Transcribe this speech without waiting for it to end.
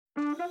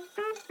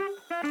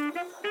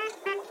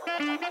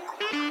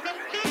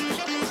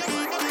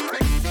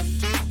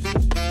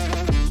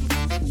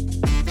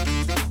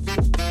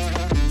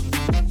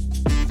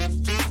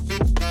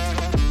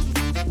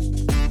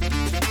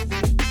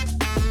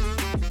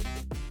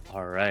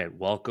All right.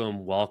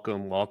 Welcome,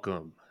 welcome,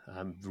 welcome.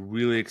 I'm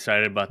really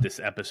excited about this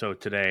episode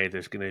today.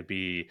 There's going to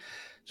be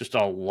just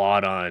a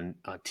lot on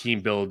team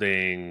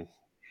building,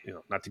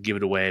 not to give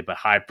it away, but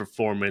high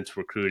performance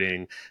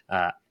recruiting.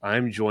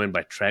 I'm joined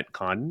by Trent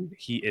Condon.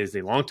 He is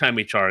a longtime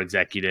HR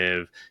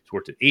executive. He's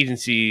worked at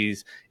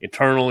agencies,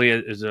 internally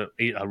as a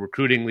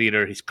recruiting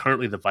leader. He's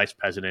currently the vice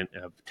president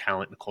of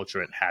talent and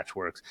culture at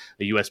Hatchworks,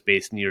 a US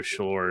based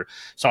nearshore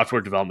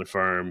software development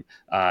firm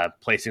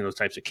placing those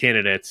types of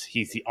candidates.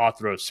 He's the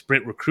author of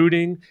Sprint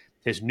Recruiting.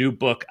 His new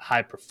book,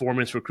 High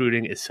Performance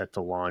Recruiting, is set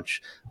to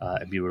launch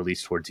and be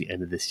released towards the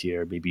end of this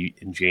year, maybe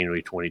in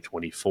January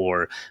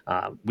 2024.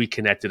 We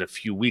connected a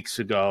few weeks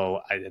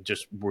ago. I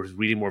just was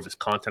reading more of his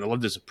content. I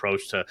love this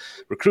approach to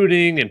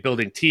recruiting and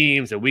building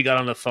teams. And we got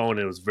on the phone,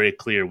 and it was very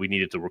clear we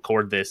needed to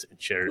record this and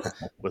share it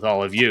with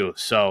all of you.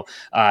 So,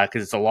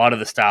 because it's a lot of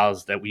the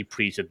styles that we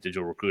preach at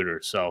Digital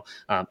Recruiter. So,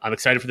 I'm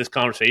excited for this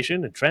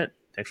conversation. And Trent,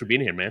 thanks for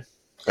being here, man.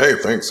 Hey,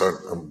 thanks.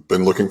 I've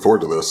been looking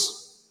forward to this.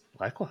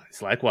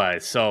 Likewise,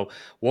 likewise. So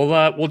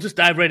we'll just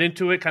dive right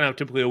into it. Kind of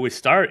typically always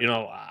start,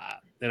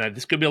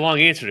 this could be a long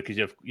answer because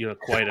you have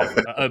quite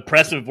a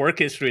impressive work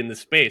history in this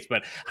space.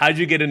 But how did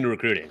you get into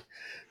recruiting?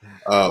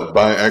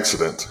 By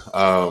accident.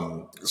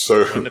 Join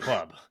the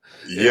club.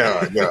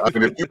 Yeah. I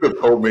mean, if you had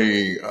told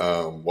me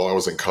while I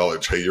was in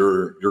college, hey,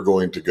 you're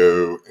going to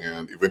go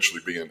and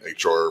eventually be in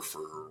HR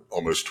for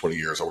almost 20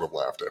 years, I would have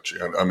laughed at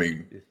you. I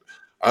mean,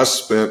 I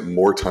spent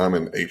more time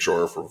in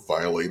HR for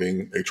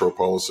violating HR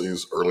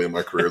policies early in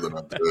my career than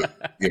I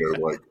did,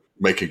 like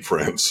making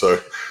friends. So.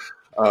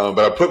 But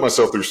I put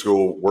myself through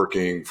school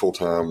working full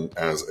time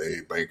as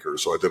a banker.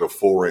 So I did a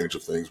full range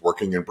of things,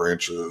 working in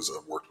branches.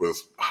 I worked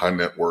with high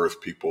net worth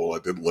people. I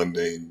did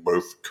lending,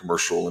 both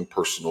commercial and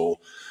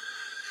personal.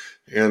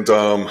 And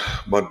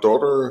my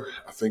daughter,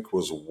 I think,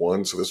 was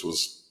one. So this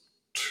was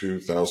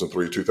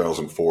 2003,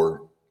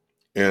 2004.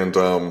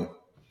 And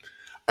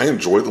I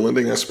enjoyed the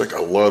lending aspect. I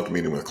loved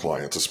meeting with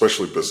clients,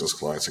 especially business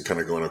clients, and kind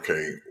of going,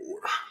 okay,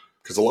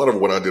 because a lot of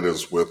what I did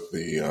is with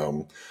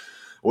I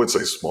wouldn't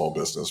say small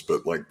business,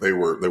 but like they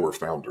were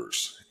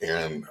founders,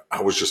 and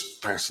I was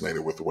just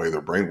fascinated with the way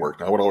their brain worked.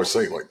 And I would always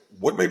say, like,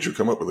 what made you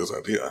come up with this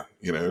idea?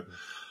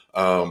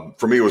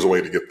 For me, it was a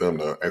way to get them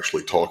to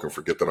actually talk and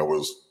forget that I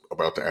was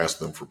about to ask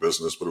them for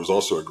business. But it was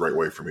also a great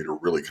way for me to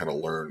really kind of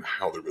learn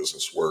how their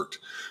business worked.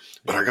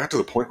 But I got to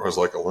the point where I was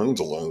like, a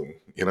loan's a loan.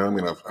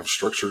 I've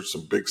structured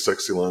some big,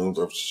 sexy loans.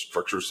 I've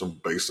structured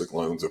some basic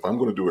loans. If I'm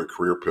going to do a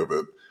career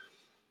pivot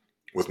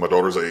with my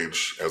daughter's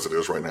age, as it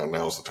is right now,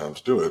 now's the time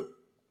to do it.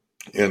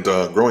 And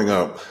growing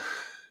up,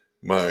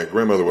 my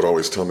grandmother would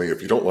always tell me,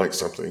 if you don't like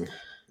something,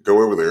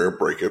 go over there,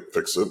 break it,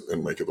 fix it,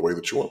 and make it the way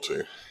that you want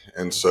to.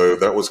 And so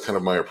that was kind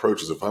of my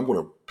approach, is if I'm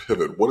going to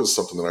pivot, what is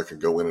something that I can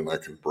go in and I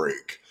can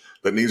break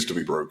that needs to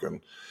be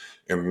broken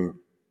and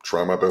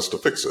try my best to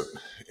fix it.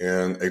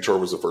 And HR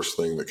was the first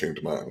thing that came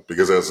to mind,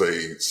 because as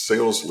a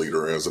sales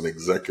leader, as an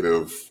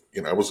executive,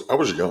 I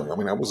was young. I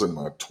mean, I was in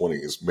my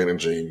 20s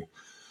managing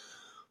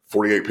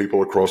 48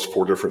 people across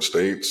 4 different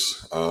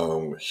states,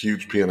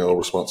 huge P&L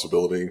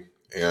responsibility.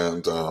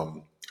 And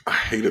I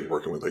hated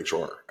working with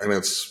HR, and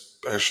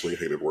especially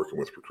hated working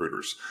with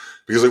recruiters,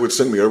 because they would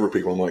send me over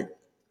people. I'm like,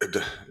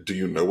 do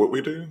you know what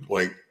we do?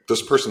 Like,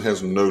 this person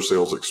has no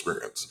sales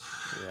experience.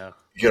 Yeah.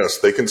 Yes,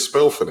 they can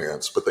spell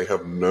finance, but they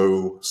have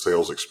no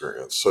sales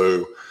experience.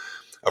 So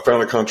I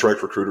found a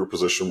contract recruiter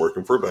position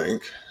working for a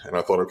bank, and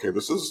I thought, okay,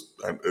 this is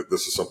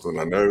something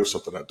I know,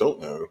 something I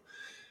don't know.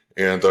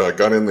 And I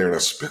got in there, and I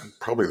spent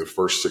probably the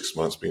first 6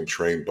 months being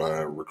trained by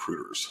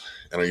recruiters.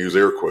 And I use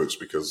air quotes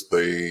because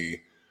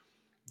they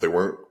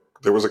weren't,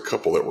 there was a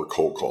couple that were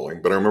cold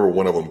calling, but I remember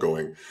one of them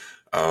going,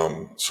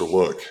 so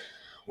look,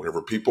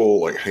 whenever people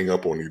like hang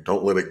up on you,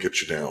 don't let it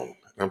get you down.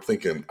 And I'm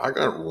thinking, I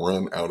got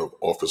run out of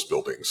office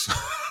buildings,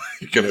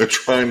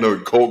 trying to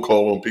cold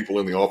call on people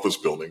in the office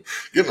building,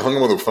 getting hung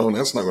up on the phone.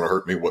 That's not going to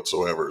hurt me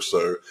whatsoever.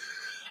 So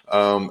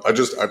I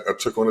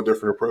took on a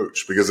different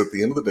approach, because at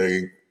the end of the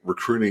day,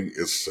 recruiting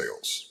is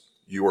sales.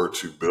 You are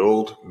to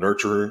build,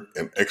 nurture,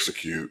 and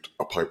execute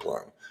a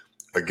pipeline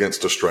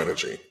against a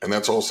strategy. And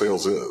that's all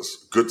sales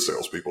is. Good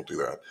salespeople do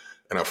that.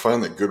 And I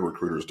find that good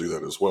recruiters do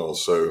that as well.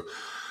 So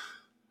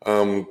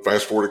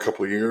fast forward a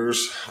couple of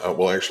years,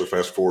 actually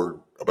fast forward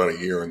about a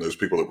year, and those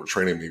people that were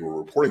training me were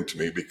reporting to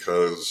me,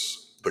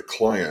 because the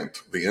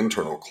client, the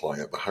internal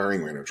client, the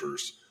hiring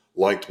managers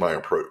liked my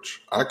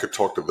approach. I could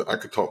talk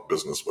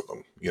business with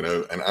them,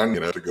 and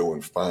I to go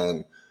and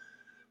find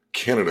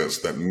candidates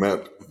that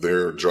met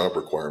their job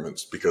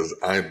requirements, because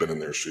I had been in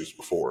their shoes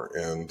before.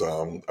 And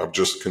I've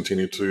just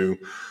continued to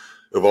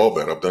evolve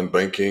that. I've done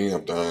banking.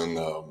 I've done,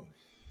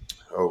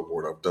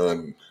 I've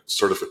done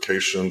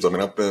certifications. I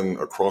mean, I've been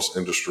across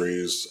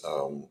industries,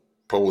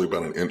 probably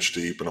about an inch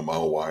deep and a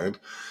mile wide.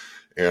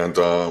 And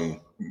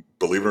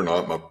believe it or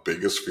not, my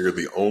biggest fear,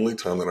 the only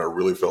time that I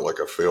really felt like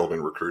I failed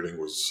in recruiting,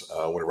 was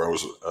whenever I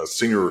was a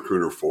senior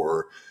recruiter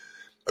for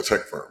a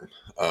tech firm.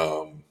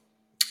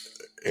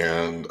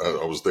 and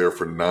I was there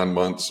for 9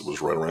 months. It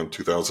was right around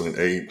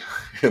 2008,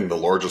 and the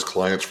largest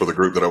clients for the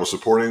group that I was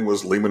supporting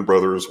was Lehman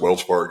Brothers,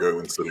 Wells Fargo,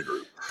 and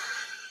Citigroup.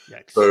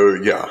 Yikes. So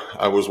yeah,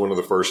 I was one of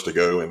the first to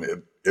go, and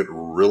um, it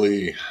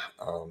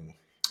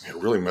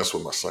really messed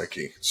with my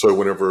psyche. So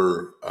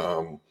whenever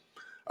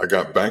I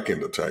got back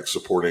into tech,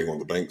 supporting on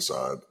the bank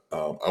side,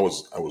 I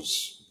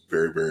was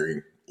very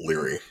very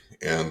leery,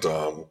 and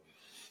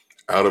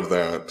out of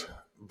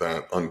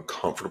that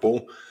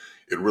uncomfortable,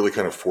 it really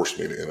kind of forced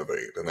me to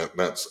innovate, and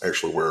that's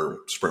actually where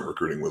sprint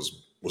recruiting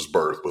was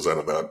birthed, was out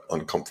of that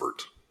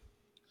uncomfort.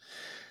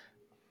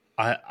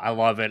 I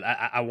love it.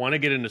 I want to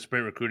get into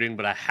sprint recruiting,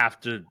 but I have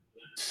to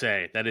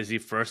say that is the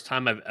first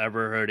time I've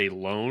ever heard a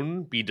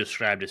loan be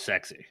described as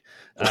sexy.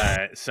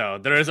 So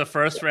there is a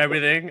first for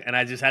everything, and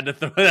I just had to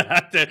throw that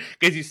out there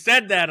because you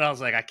said that, and I was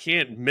like, I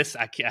can't miss.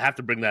 I have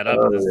to bring that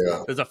up. Oh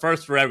yeah, There's a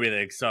first for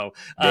everything. So,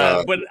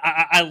 yeah. but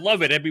I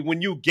love it. I mean,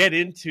 when you get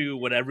into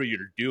whatever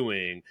you're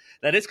doing,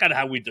 that is kind of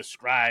how we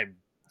describe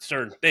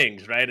certain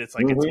things, right? It's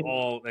like it's Hmm.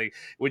 all like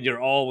when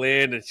you're all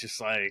in, it's just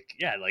like,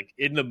 yeah, like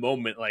in the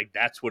moment, like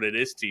that's what it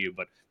is to you.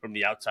 But from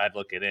the outside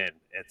looking in,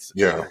 it's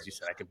Yeah. as you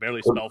said, I can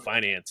barely spell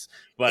finance,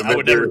 but I There,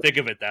 would never think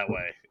of it that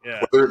way.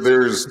 Yeah.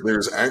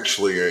 there's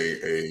actually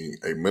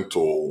a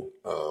mental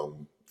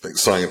thing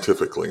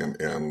scientifically,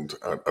 and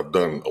I've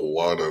done a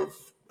lot of.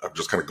 I've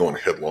just kind of gone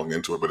headlong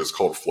into it, but it's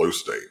called flow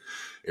state.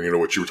 And you know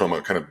what you were talking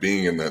about, kind of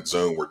being in that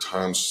zone where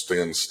time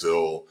stands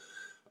still.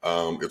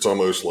 It's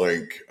almost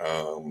like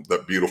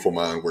that beautiful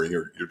mind where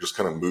you're just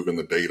kind of moving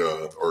the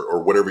data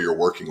or whatever you're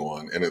working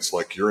on, and it's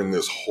like you're in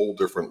this whole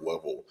different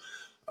level.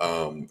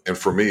 And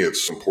for me,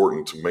 it's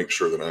important to make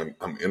sure that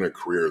I'm in a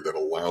career that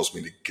allows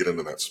me to get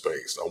into that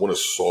space. I want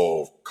to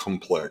solve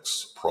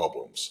complex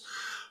problems.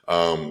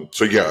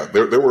 So yeah,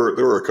 there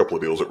were a couple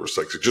of deals that were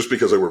sexy just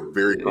because they were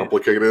very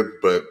complicated,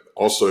 but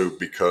also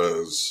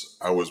because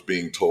I was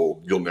being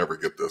told you'll never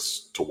get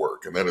this to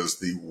work, and that is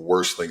the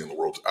worst thing in the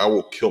world. I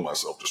will kill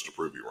myself just to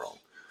prove you wrong.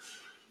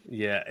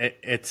 Yeah,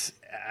 it's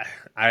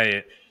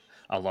I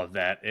I love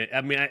that.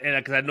 I mean,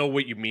 because I know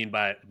what you mean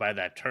by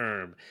that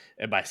term,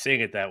 and by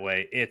saying it that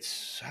way,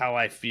 it's how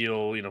I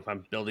feel. You know, if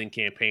I'm building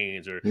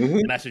campaigns or Hmm.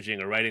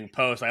 messaging or writing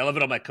posts, I love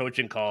it on my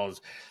coaching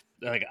calls.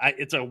 Like,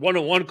 it's a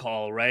one-on-one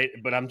call, right?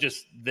 But I'm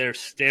just there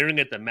staring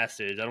at the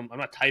message. I'm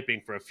not typing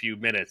for a few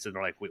minutes, and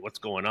they're like, "Wait, what's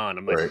going on?"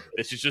 I'm like, Right.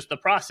 "This is just the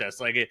process."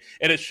 Like it,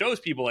 and it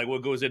shows people like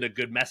what goes into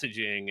good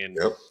messaging and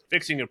Yep.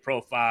 fixing your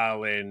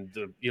profile and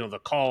the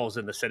calls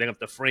and the setting up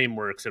the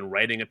frameworks and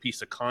writing a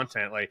piece of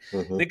content. Like,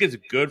 I Hmm. think it's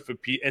good for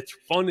people. It's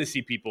fun to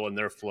see people in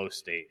their flow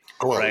state,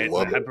 Oh, I right?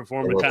 love Like high it. I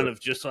performer love kind it. of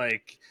just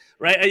like,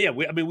 right. Yeah,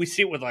 I mean we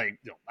see it with like,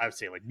 I would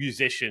say like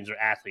musicians or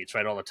athletes,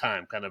 right, all the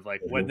time, kind of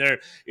like when Hmm.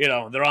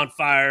 they're on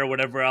fire or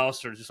whatever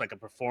else, or just like a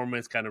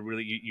performance kind of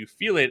really you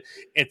feel it.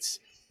 It's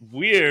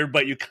weird,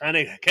 but you kind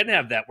of can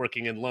have that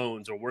working in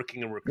loans or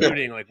working in Yeah.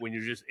 recruiting, like when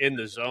you're just in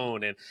the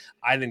zone. And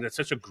I think that's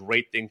such a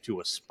great thing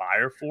to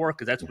aspire for,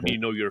 because that's when Hmm. you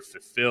know you're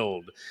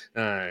fulfilled.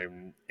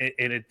 And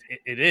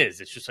it is.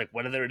 It's just like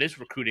whether it is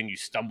recruiting, you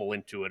stumble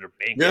into it, or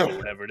banking, or Yeah.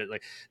 whatever it is.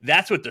 Like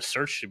that's what the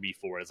search should be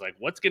for. Is like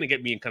what's going to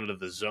get me in kind of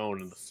the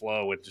zone and the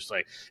flow, and just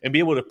like and be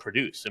able to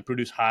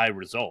produce high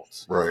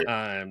results. Right.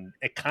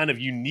 It kind of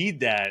you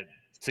need that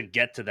to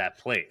get to that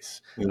place.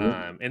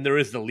 Hmm. And there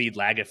is the lead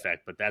lag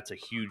effect, but that's a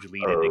huge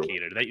lead Uh,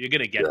 indicator that you're going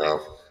to get there.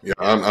 yeah. Yeah.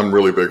 I'm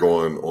really big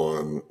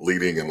on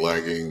leading and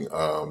lagging.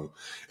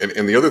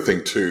 And the other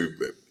thing too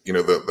that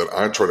that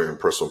I try to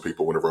impress on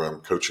people whenever I'm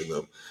coaching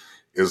them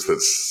is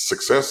that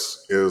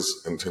success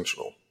is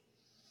intentional.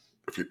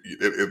 If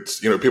it's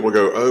people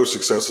go, oh,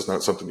 success is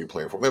not something you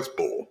plan for. That's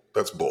bull.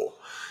 That's bull.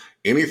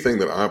 Anything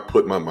that I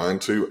put my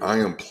mind to, I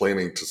am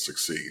planning to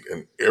succeed,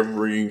 and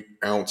every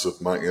ounce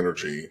of my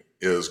energy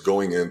is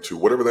going into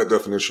whatever that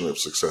definition of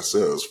success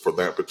is for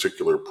that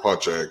particular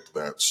project,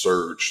 that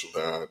search,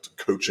 that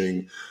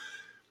coaching.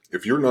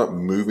 If you're not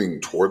moving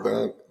toward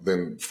that,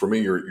 then for me,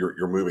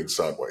 you're moving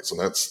sideways, and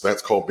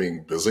that's called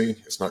being busy.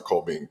 It's not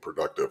called being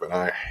productive, and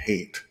I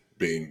hate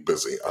being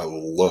busy. I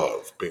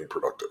love being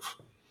productive.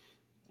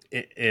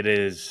 It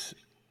is.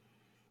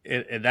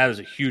 That is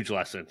a huge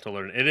lesson to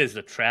learn. It is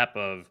the trap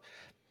of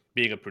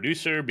being a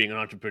producer, being an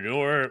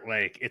entrepreneur.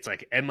 Like it's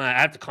like, I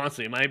have to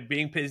constantly, am I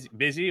being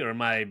busy or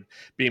am I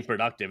being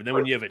productive? And then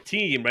when you have a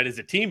team, right, is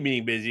the team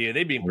being busy? Are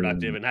they being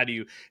productive? Mm, And how do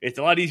you? It's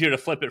a lot easier to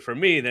flip it for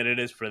me than it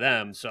is for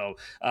them. So,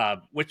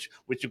 which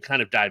you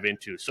kind of dive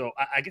into. So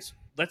I guess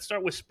let's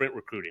start with sprint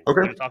recruiting. We're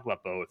okay, going to talk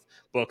about both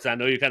books. I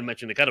know you kind of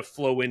mentioned they kind of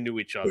flow into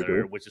each they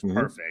other, do. which is Hmm.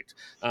 perfect.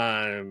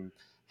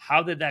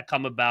 How did that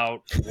come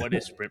about? What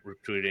is sprint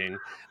recruiting?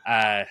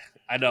 Uh,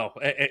 I know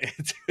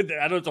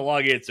I know it's a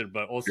long answer,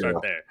 but we'll start Yeah.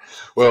 there.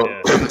 Well,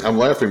 Yeah. I'm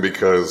laughing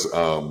because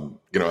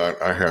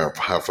I have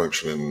high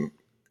functioning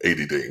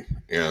ADD,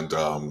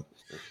 and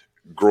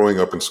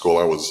growing up in school,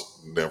 I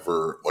was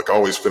never like I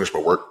always finished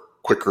my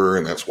work quicker,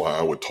 and that's why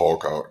I would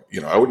talk.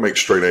 I would make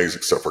straight A's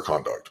except for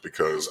conduct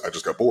because I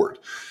just got bored.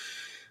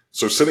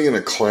 So sitting in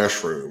a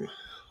classroom,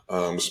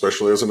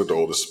 especially as an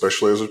adult,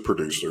 especially as a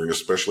producer, and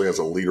especially as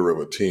a leader of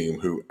a team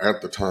who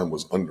at the time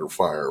was under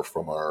fire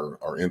from our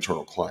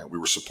internal client. We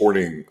were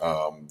supporting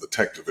the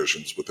tech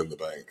divisions within the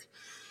bank.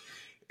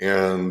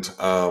 And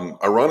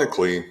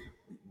ironically,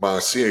 my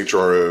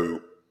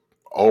CHRO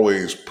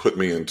always put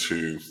me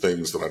into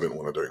things that I didn't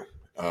want to do,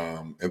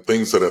 and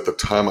things that at the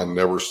time I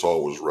never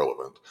saw was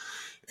relevant.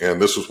 And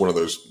this was one of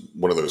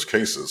those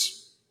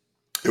cases.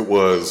 It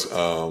was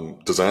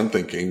design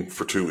thinking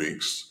for 2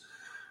 weeks.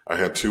 I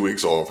had 2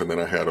 weeks off, and then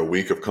I had a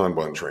week of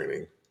Kanban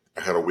training.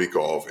 I had a week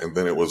off, and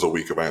then it was a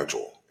week of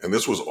Agile. And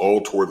this was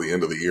all toward the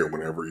end of the year.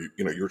 Whenever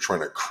you're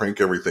trying to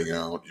crank everything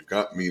out, you've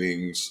got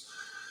meetings,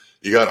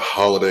 you got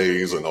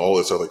holidays, and all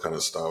this other kind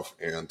of stuff.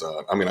 And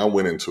I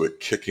went into it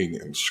kicking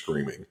and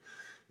screaming.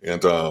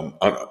 And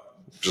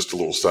just a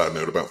little side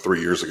note, about 3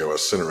 years ago, I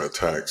sent her a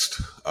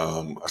text.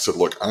 I said,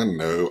 look, I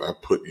know I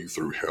put you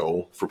through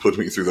hell for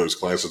putting me through those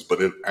classes,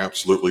 but it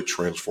absolutely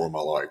transformed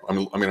my life.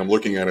 I'm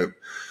looking at it,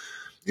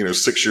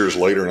 6 years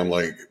later, and I'm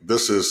like,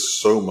 this is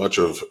so much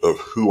of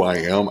who I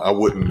am. I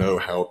wouldn't know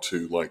how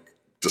to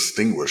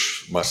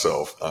distinguish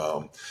myself.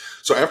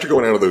 So after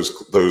going out of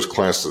those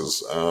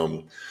classes,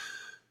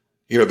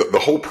 the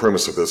whole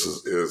premise of this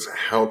is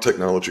how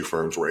technology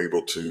firms were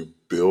able to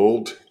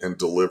build and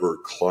deliver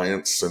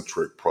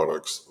client-centric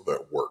products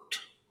that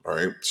worked. All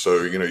right.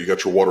 So, you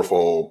got your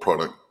waterfall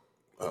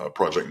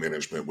project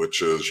management,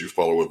 which is you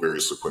follow a very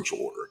sequential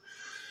order.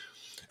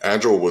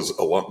 Agile was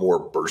a lot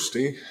more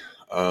bursty.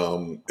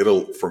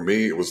 For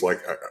me, it was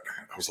like,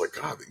 I was like,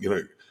 God,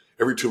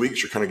 every 2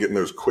 weeks, you're kind of getting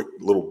those quick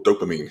little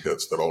dopamine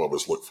hits that all of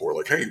us look for.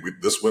 Like, hey,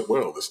 this went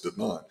well, this did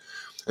not.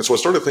 And so I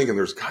started thinking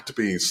there's got to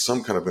be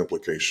some kind of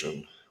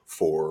implication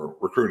for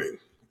recruiting.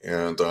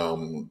 And,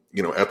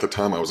 at the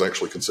time I was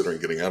actually considering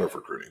getting out of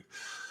recruiting.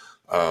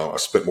 I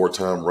spent more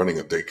time running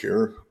a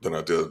daycare than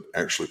I did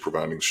actually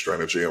providing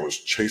strategy. I was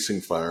chasing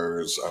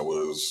fires. I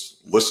was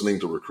listening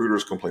to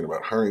recruiters complain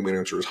about hiring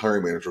managers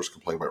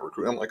complain about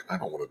recruiting. I'm like, I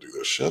don't want to do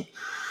this shit.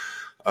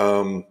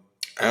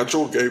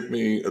 Agile gave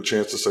me a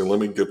chance to say, let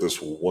me give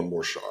this one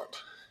more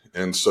shot.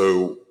 And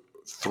so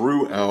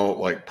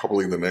throughout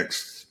probably the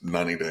next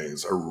 90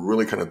 days, I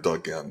really kind of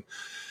dug in.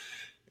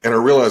 And I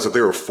realized that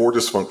there are 4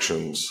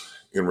 dysfunctions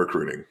in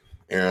recruiting.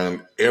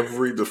 And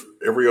every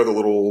other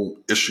little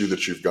issue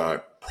that you've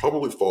got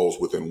probably falls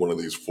within one of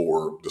these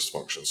 4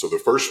 dysfunctions. So the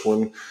first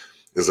one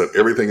is that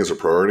everything is a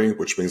priority,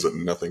 which means that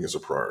nothing is a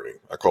priority.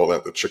 I call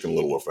that the Chicken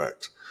Little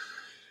effect.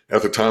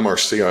 At the time, our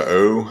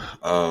CIO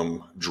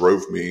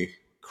drove me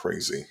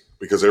crazy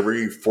because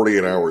every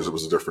 48 hours, it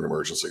was a different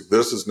emergency.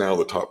 This is now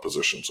the top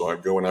position. So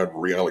I'd go and I'd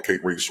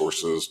reallocate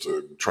resources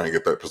to try and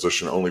get that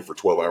position, only for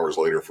 12 hours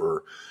later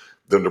for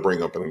them to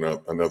bring up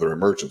another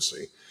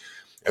emergency.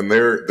 And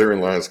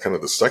therein lies kind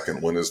of the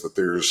second one, is that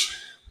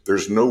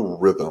there's no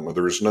rhythm, or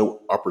there's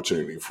no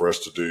opportunity for us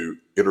to do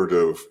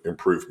iterative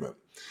improvement.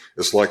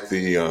 It's like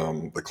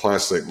the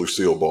classic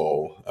Lucille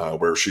Ball,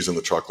 where she's in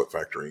the chocolate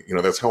factory.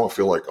 That's how I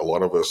feel like a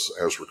lot of us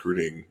as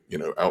recruiting,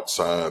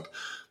 outside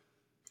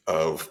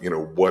of,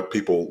 what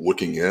people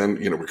looking in,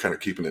 we're kind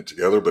of keeping it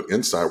together, but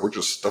inside we're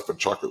just stuffing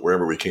chocolate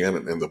wherever we can.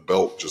 And the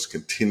belt just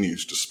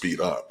continues to speed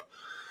up.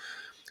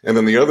 And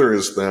then the other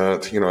is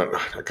that,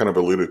 I kind of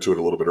alluded to it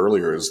a little bit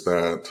earlier, is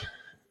that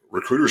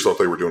recruiters thought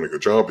they were doing a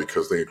good job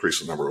because they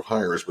increased the number of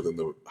hires, but then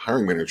the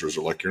hiring managers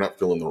are like, you're not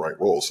filling the right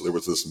role. So there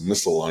was this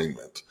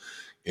misalignment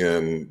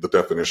in the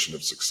definition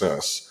of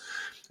success.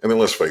 And then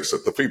let's face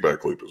it, the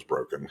feedback loop is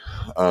broken.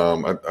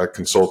 I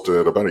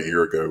consulted about a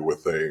year ago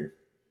with a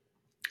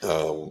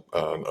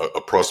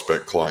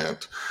prospect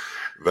client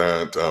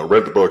that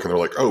read the book, and they're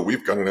like, oh,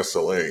 we've got an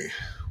SLA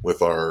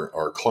with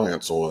our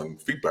clients on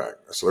feedback.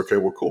 I said, okay,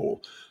 well,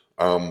 cool.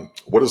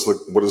 What does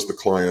the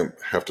client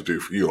have to do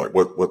for you?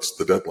 What's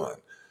the deadline?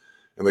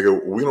 And they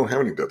go, we don't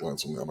have any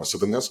deadlines on them. I said,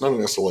 then that's not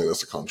an SLA,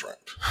 that's a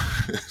contract.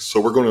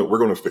 So we're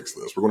going to fix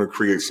this. We're going to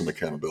create some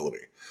accountability.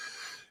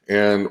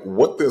 And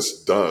what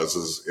this does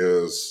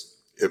is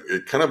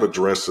it kind of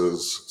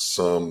addresses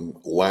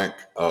some lack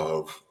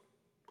of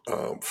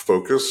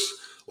focus,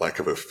 lack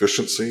of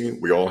efficiency.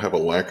 We all have a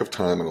lack of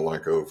time and a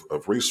lack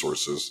of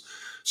resources.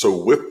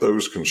 So with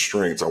those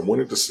constraints, I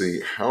wanted to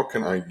see how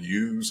can I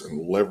use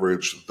and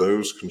leverage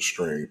those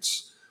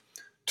constraints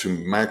to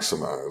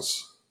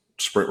maximize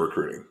sprint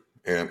recruiting.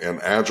 And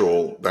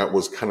Agile, that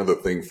was kind of the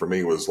thing for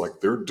me, was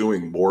like, they're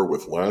doing more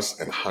with less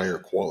and higher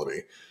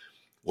quality.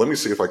 Let me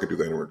see if I could do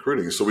that in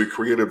recruiting. So we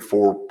created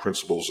 4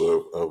 principles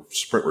of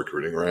sprint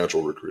recruiting, or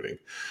Agile recruiting.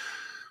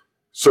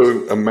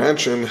 So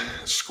imagine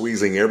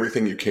squeezing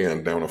everything you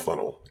can down a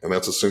funnel. And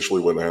that's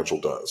essentially what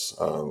Agile does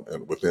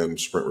within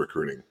sprint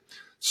recruiting.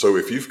 So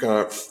if you've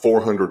got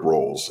 400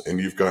 roles and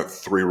you've got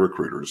 3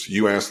 recruiters,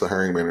 you ask the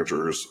hiring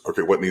managers,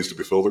 okay, what needs to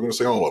be filled? They're going to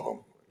say all of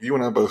them. You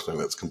and I both know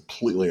that's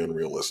completely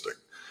unrealistic.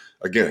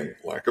 Again,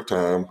 lack of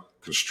time,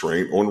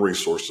 constraint on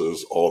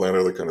resources, all that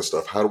other kind of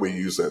stuff. How do we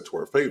use that to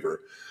our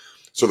favor?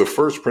 So the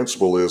first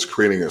principle is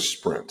creating a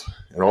sprint.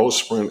 And all a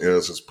sprint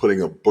is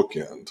putting a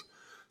bookend.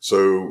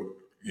 So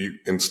you,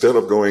 instead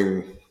of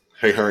going,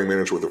 hey, hiring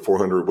manager with the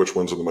 400, which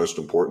ones are the most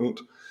important?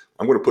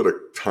 I'm going to put a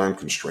time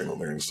constraint on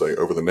there and say,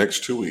 over the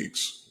next 2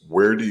 weeks,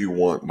 where do you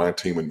want my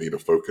team and me to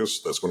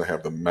focus that's going to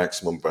have the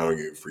maximum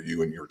value for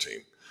you and your team?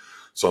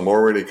 So I'm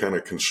already kind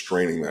of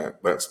constraining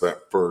that. That's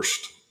that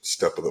first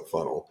step of the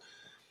funnel.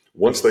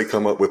 Once they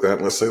come up with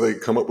that, let's say they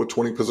come up with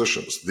 20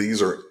 positions.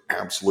 These are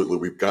absolutely,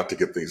 we've got to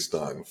get these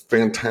done.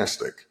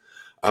 Fantastic.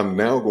 I'm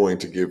now going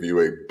to give you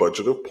a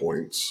budget of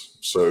points.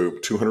 So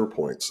 200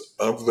 points.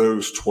 Of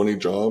those 20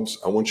 jobs,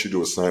 I want you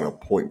to assign a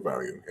point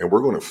value, and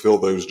we're going to fill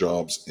those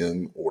jobs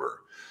in order.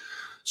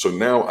 So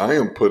now I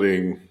am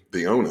putting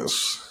the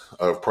onus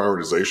of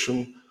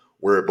prioritization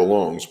where it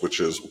belongs, which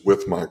is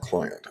with my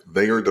client.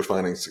 They are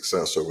defining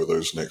success over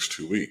those next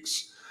 2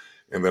 weeks.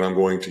 And then I'm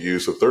going to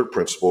use the third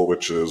principle,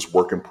 which is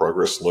work in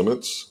progress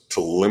limits,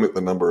 to limit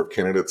the number of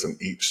candidates in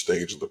each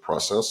stage of the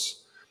process.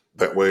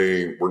 That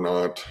way, we're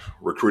not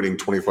recruiting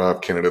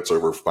 25 candidates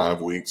over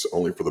 5 weeks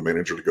only for the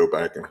manager to go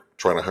back and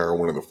try to hire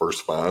one of the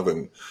first 5.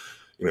 And,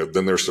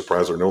 then they're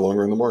surprised they're no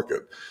longer in the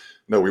market.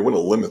 No, we want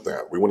to limit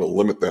that. We want to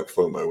limit that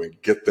FOMO and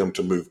get them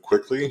to move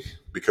quickly,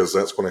 because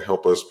that's going to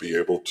help us be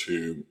able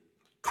to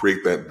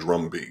create that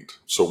drumbeat.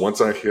 So once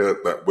I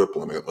hit that whip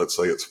limit, let's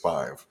say it's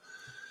 5.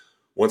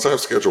 Once I've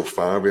scheduled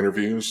 5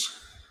 interviews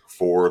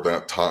for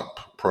that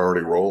top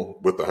priority role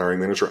with the hiring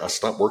manager, I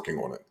stop working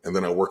on it. And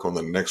then I work on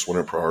the next one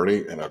in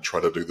priority, and I try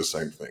to do the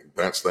same thing.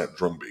 That's that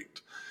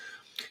drumbeat.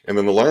 And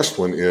then the last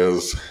one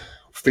is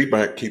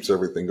feedback keeps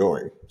everything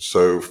going.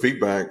 So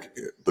feedback,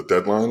 the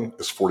deadline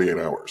is 48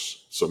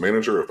 hours. So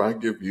manager, if I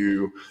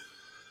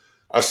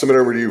submit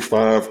over to you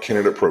 5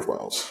 candidate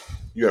profiles,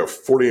 you have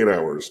 48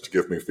 hours to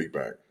give me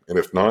feedback. And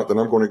if not, then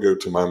I'm going to go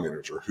to my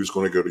manager, who's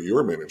going to go to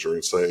your manager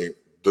and say,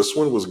 this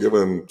one was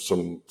given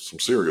some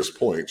serious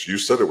points. You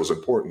said it was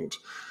important.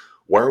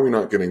 Why are we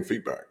not getting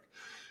feedback?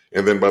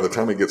 And then by the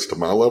time it gets to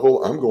my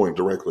level, I'm going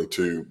directly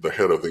to the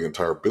head of the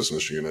entire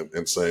business unit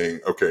and saying,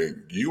 okay,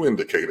 you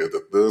indicated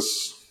that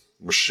this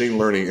machine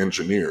learning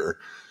engineer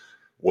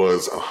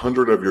was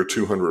 100 of your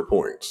 200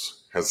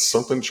 points. Has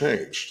something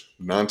changed?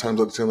 9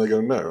 times out of 10, they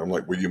go, no. I'm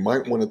like, well, you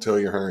might want to tell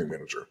your hiring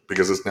manager,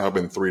 because it's now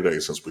been 3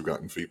 days since we've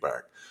gotten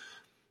feedback.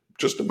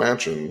 Just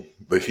imagine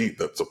the heat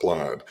that's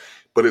applied.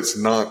 But it's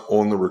not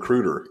on the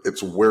recruiter.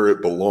 It's where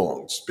it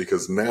belongs,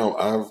 because now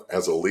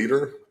as a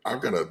leader,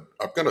 I've got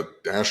a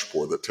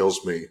dashboard that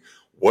tells me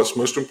what's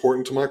most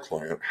important to my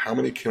client, how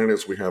many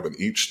candidates we have in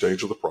each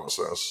stage of the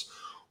process,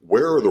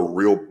 where are the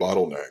real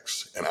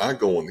bottlenecks, and I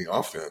go on the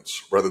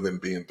offense rather than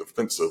being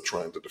defensive,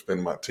 trying to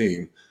defend my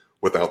team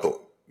without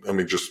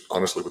just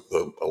honestly with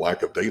a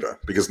lack of data,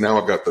 because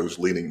now I've got those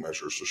leading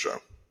measures to show.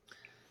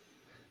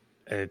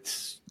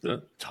 It's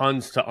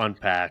tons to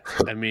unpack.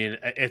 I mean,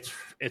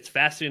 it's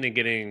fascinating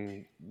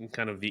getting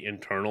kind of the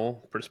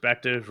internal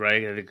perspective,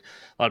 right? I think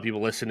a lot of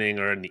people listening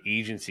are on the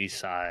agency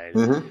side.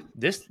 Mm-hmm.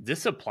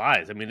 This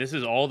applies. I mean, this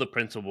is all the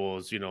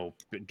principles.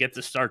 Get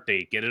the start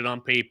date, get it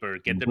on paper,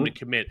 get them to Mm-hmm.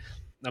 commit.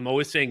 I'm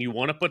always saying you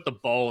want to put the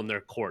ball in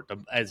their court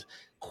as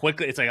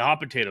quickly. It's like a hot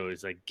potato.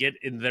 It's like get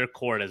in their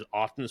court as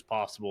often as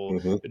possible.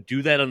 Mm-hmm.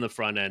 Do that on the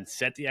front end.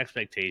 Set the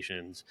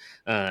expectations.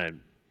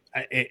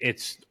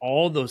 It's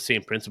all those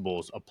same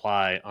principles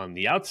apply on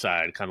the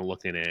outside, kind of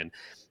looking in,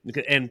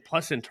 and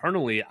plus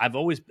internally,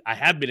 I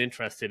have been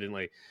interested in,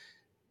 like,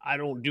 I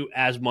don't do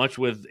as much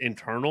with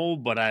internal,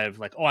 but I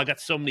got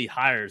so many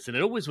hires, and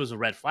it always was a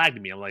red flag to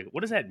me. I'm like,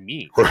 what does that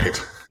mean?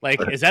 Right. Like,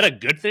 is that a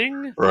good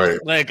thing? Right.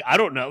 Like, I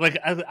don't know. Like,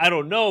 I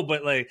don't know,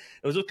 but like,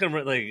 it was just kind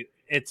of like,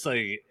 it's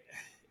like,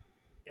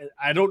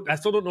 I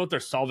still don't know if they're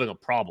solving a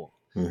problem, a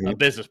Mm-hmm.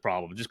 business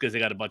problem, just because they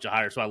got a bunch of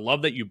hires. So I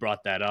love that you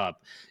brought that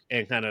up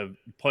and kind of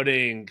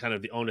putting kind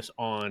of the onus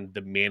on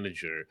the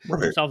manager Right.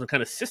 themselves and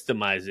kind of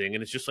systemizing.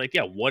 And it's just like,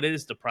 yeah, what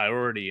is the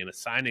priority and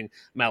assigning? I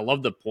mean, I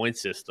love the point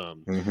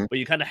system, Mm-hmm. but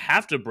you kind of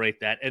have to break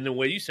that. And then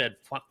what you said,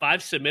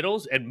 5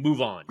 submittals and move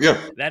on. Yeah.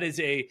 That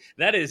is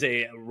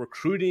a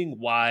recruiting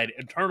wide,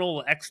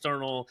 internal,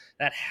 external.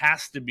 That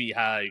has to be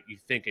how you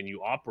think and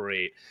you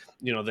operate.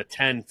 The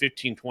 10,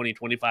 15, 20,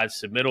 25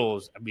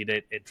 submittals. I mean,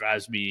 it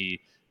drives me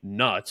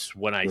nuts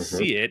when I Mm-hmm.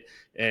 see it.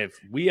 If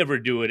we ever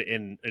do it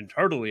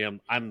internally,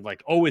 I'm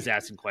like always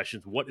asking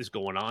questions. What is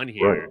going on Right.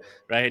 here,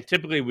 right? And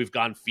typically we've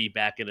gotten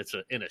feedback, and it's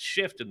in a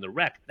shift in the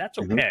rec. That's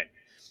Mm-hmm. okay,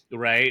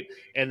 right?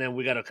 And then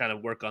we got to kind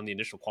of work on the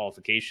initial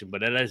qualification,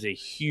 but that is a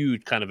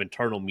huge kind of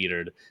internal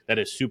meter that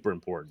is super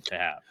important to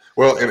have.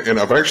 Well, and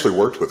I've actually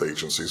worked with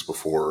agencies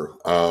before,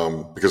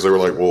 because they were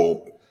like,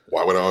 well,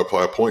 why would I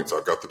apply points?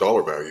 I've got the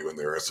dollar value in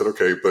there. I said,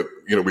 okay, but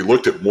we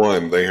looked at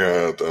one. They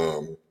had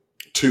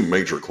 2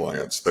 major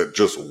clients that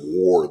just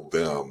wore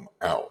them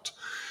out,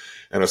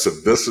 and I said,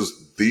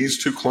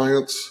 these 2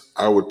 clients,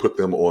 I would put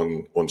them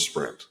on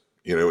sprint,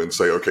 and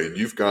say, okay,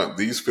 you've got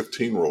these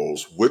 15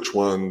 roles. Which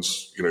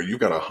ones, you've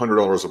got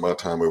 $100 of my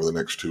time over the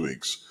next 2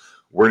 weeks.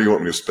 Where do you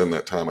want me to spend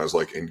that time? I was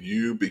like, and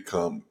you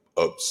become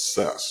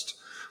obsessed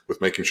with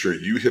making sure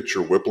you hit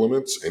your whip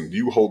limits and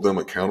you hold them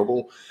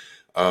accountable.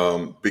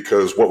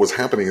 Because what was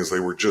happening is they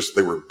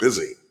were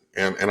busy.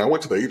 And I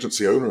went to the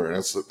agency owner and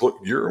I said, look,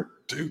 you're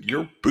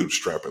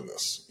bootstrapping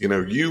this.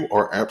 You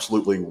are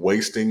absolutely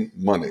wasting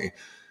money.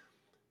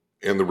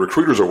 and the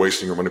recruiters are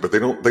wasting your money, but they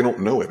don't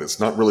know it. It's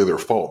not really their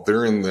fault.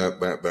 They're in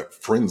that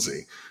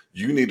frenzy.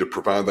 You need to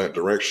provide that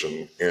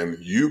direction, and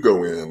you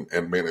go in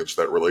and manage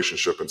that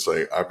relationship and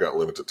say, I've got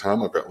limited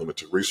time, I've got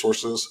limited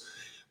resources.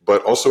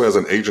 But also as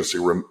an agency,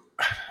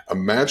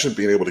 imagine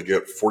being able to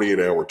get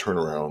 48-hour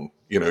turnaround.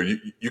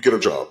 You get a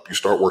job, you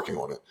start working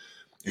on it,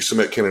 you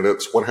submit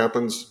candidates. What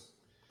happens?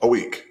 A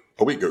week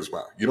goes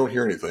by, you don't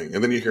hear anything,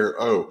 and then you hear,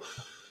 oh,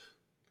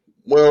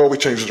 well, we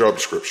changed the job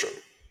description.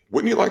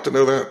 Wouldn't you like to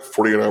know that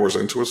 48 hours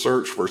into a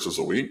search versus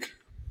a week?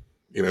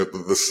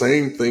 The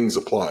same things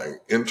apply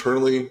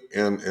internally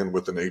and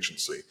with an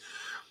agency.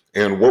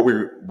 And what we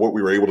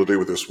were able to do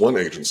with this one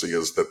agency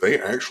is that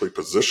they actually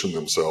positioned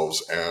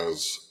themselves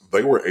as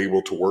they were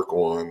able to work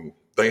on.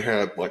 They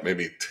had like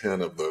maybe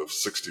 10 of the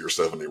 60 or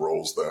 70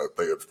 roles that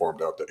they had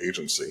farmed out to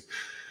agency.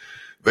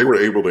 They were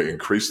able to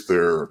increase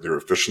their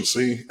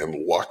efficiency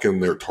and lock in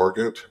their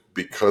target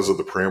because of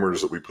the parameters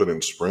that we put in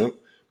Sprint,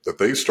 that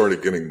they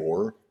started getting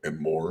more and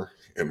more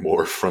and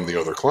more from the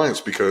other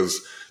clients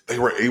because they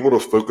were able to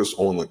focus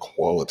on the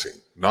quality,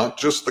 not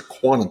just the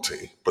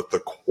quantity, but the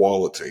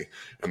quality.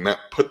 And that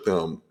put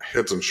them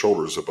heads and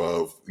shoulders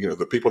above,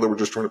 the people that were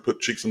just trying to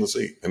put cheeks in the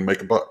seat and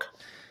make a buck.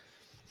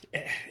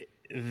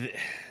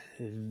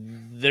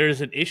 There's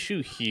an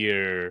issue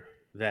here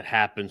that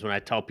happens when I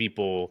tell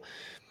people,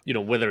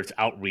 whether it's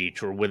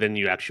outreach or within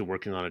you actually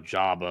working on a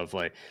job of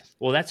like,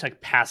 well, that's like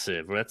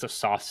passive or that's a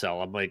soft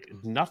sell. I'm like,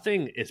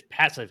 nothing is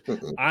passive.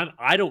 Mm-mm.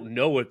 I don't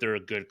know if they're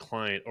a good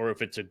client or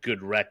if it's a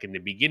good rec in the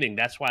beginning.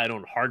 That's why I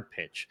don't hard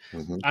pitch.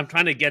 Mm-hmm. I'm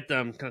trying to get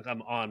them to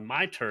come on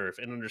my turf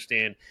and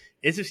understand,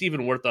 is this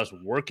even worth us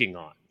working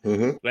on?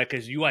 Mm-hmm. Right,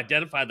 because you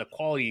identify the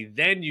quality,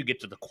 then you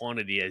get to the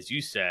quantity, as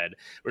you said.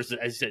 Versus,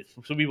 as you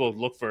said, some people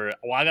look for,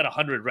 well, I got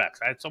 100 recs.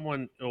 I had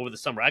someone over the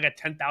summer, I got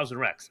 10,000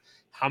 recs.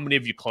 How many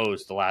of you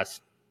closed the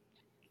last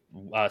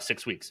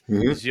 6 weeks?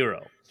 Mm-hmm.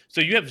 Zero.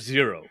 So you have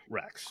zero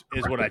recs,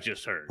 is what I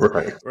just heard.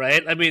 Right.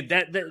 Right? I mean,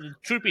 that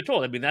truth be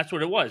told, I mean, that's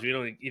what it was.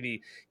 And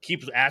he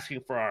keeps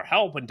asking for our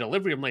help and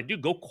delivery. I'm like,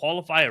 dude, go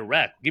qualify a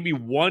rec. Give me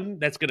one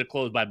that's going to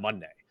close by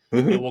Monday.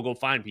 Mm-hmm. And we'll go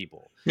find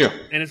people. Yeah.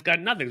 And it's got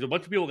nothing. So a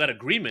bunch of people got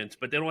agreements,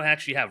 but they don't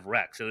actually have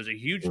recs. So there's a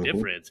huge Mm-hmm.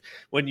 difference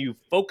when you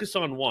focus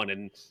on one.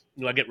 And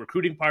I get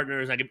recruiting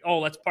partners. I get,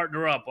 let's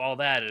partner up, all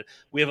that. And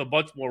we have a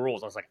bunch more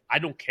roles. I was like, I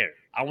don't care.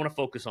 I want to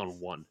focus on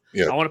one.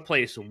 Yeah. I want to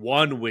place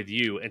one with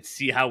you and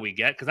see how we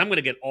get, because I'm going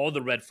to get all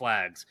the red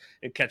flags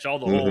and catch all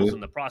the Mm-hmm. holes in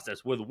the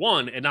process with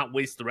one and not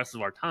waste the rest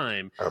of our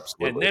time.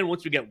 Absolutely. And then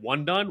once we get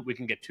one done, we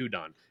can get two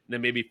done, and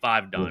then maybe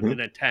five done, Mm-hmm. and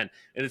then 10.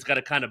 And it's got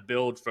to kind of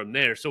build from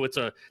there. So it's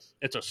a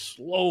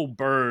slow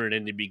burn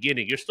in the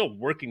beginning. You're still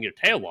working your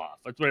tail off.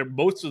 That's where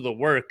most of the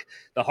work,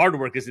 the hard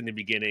work, is in the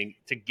beginning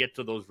to get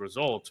to those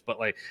results. But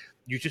like,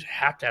 you just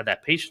have to have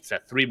that patience,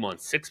 that 3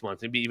 months, 6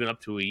 months, maybe even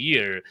up to a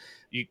year,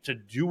 to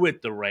do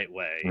it the right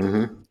way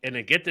Mm-hmm. and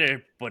then get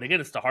there. But again,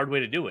 it's the hard way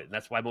to do it, and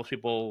that's why most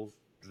people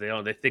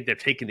they think they're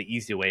taking the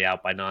easy way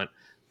out by not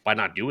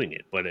doing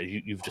it. But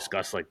you've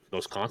discussed like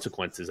those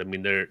consequences. I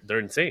mean, they're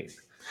insane.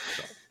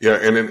 So. Yeah,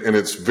 and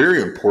it's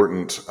very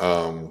important.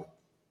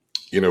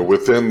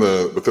 Within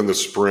the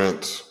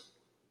sprint,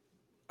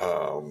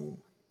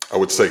 I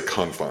would say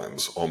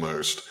confines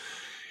almost.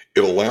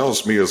 It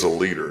allows me as a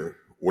leader,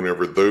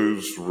 whenever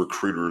those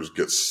recruiters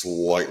get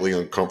slightly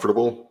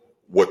uncomfortable,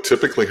 what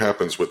typically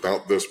happens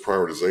without this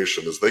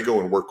prioritization is they go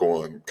and work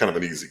on kind of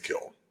an easy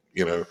kill.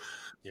 Yeah.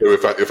 So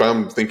if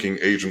I'm thinking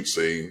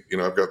agency,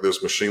 I've got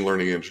this machine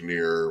learning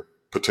engineer,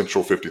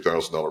 potential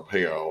 $50,000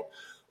 payout,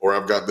 or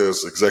I've got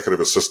this executive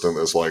assistant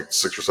that's like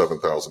 $6,000 or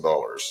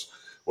 $7,000.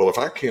 Well, if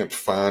I can't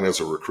find as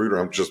a recruiter,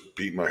 I'm just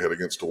beating my head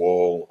against a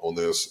wall on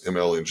this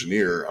ML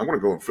engineer. I'm going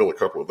to go and fill a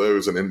couple of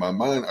those, and in my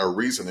mind, I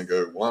reason and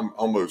go, well, I'm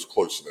almost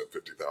close to that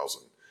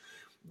 50,000.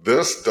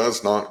 This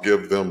does not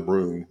give them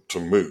room to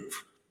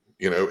move,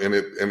 and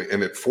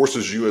it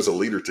forces you as a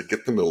leader to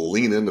get them to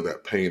lean into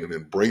that pain and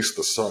embrace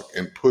the suck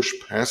and push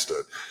past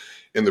it.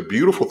 And the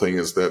beautiful thing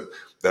is that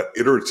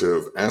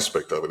iterative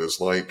aspect of it is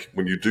like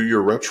when you do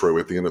your retro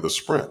at the end of the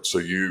sprint. So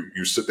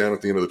you sit down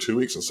at the end of the 2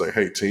 weeks and say,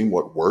 hey, team,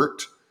 what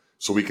worked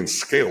so we can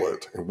scale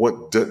it, and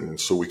what didn't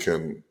so we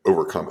can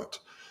overcome it.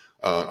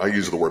 I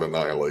use the word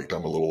annihilate.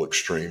 I'm a little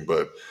extreme,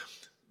 but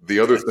the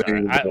other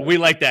thing, we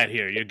like that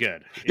here. You're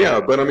good.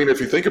 Yeah, but I mean, if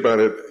you think about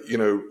it,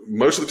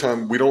 most of the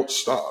time we don't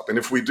stop. And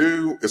if we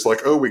do, it's like,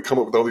 oh, we come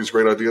up with all these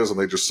great ideas and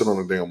they just sit on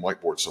a damn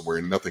whiteboard somewhere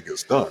and nothing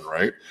gets done,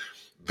 right?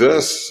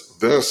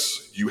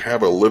 This, you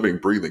have a living,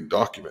 breathing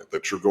document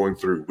that you're going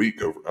through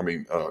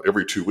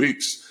every 2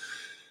 weeks,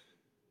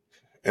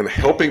 and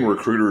helping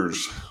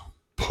recruiters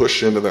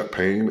push into that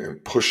pain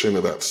and push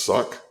into that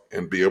suck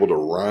and be able to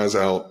rise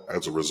out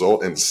as a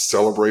result and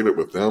celebrate it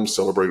with them,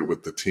 celebrate it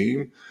with the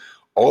team.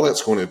 All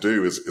that's going to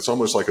do is it's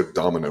almost like a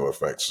domino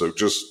effect. So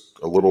just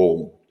a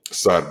little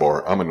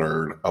sidebar. I'm a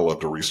nerd. I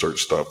love to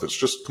research stuff that's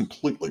just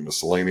completely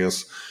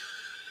miscellaneous.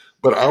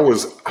 But I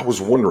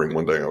was wondering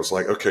one day, I was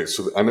like, okay,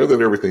 so I know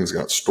that everything's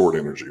got stored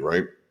energy,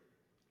 right?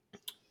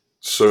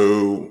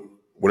 So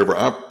whenever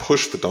I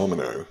push the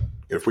domino,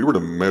 if we were to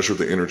measure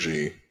the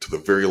energy to the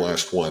very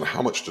last one,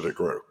 how much did it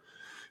grow?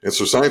 And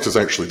so scientists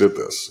actually did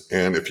this.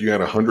 And if you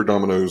had 100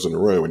 dominoes in a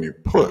row and you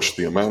push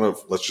the amount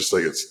of, let's just say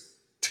it's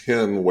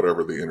 10,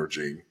 whatever the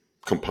energy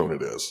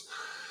component is,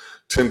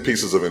 10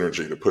 pieces of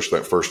energy to push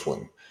that first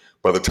one.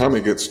 By the time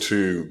it gets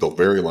to the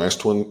very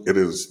last one, it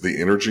is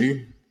the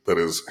energy that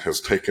has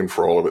taken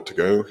for all of it to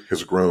go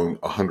has grown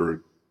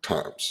 100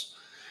 times.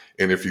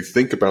 And if you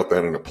think about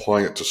that and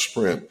apply it to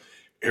sprint,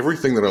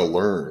 everything that I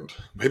learned,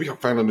 maybe I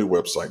found a new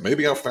website,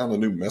 maybe I found a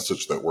new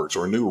message that works,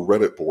 or a new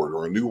Reddit board,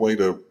 or a new way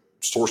to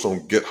source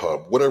on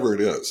GitHub, whatever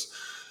it is.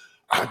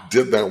 I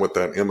did that with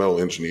that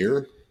ML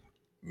engineer.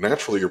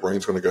 Naturally, your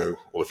brain's going to go,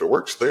 well, if it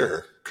works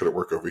there, could it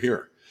work over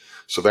here?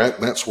 So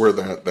that's where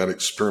that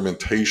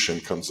experimentation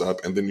comes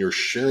up. And then you're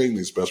sharing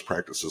these best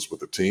practices with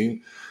the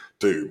team.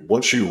 Dude,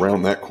 once you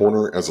round that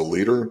corner as a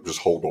leader, just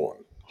hold on.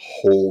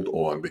 Hold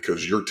on,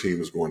 because your team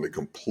is going to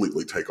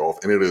completely take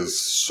off. And it is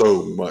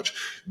so much.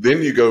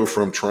 Then you go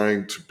from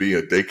trying to be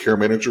a daycare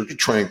manager to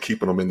trying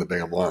keeping them in the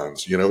damn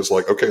lines. You know, it's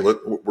like, okay,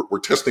 we're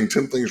testing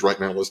 10 things right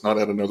now. Let's not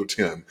add another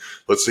 10.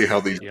 Let's see how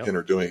these Yep. 10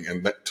 are doing.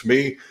 And that, to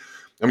me,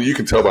 I mean, you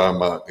can tell by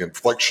my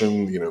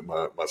inflection, you know,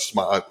 my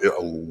smile. I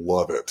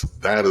love it.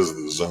 That is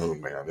the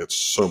zone, man. It's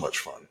so much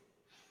fun.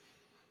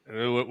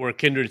 We're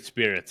kindred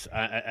spirits.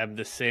 I'm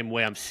the same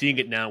way. I'm seeing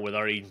it now with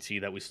our agency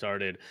that we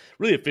started,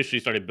 really officially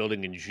started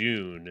building in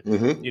June.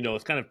 Mm-hmm. You know,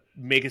 it's kind of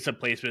making some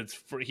placements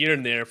for here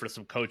and there for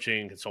some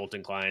coaching,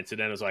 consulting clients. And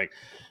then it was like,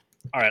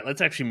 all right,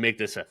 let's actually make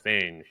this a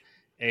thing.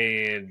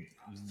 And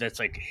that's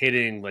like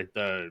hitting like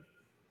the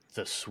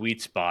sweet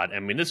spot.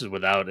 I mean, this is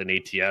without an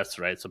ATS,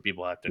 right? So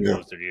people have to Yeah.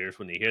 close their ears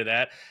when they hear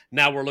that.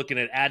 Now we're looking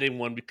at adding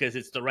one because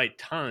it's the right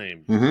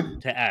time Mm-hmm.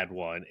 to add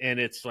one.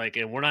 And it's like,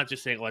 and we're not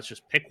just saying, let's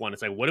just pick one.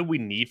 It's like, what do we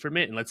need from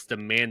it? And let's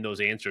demand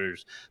those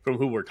answers from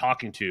who we're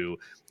talking to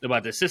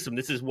about the system.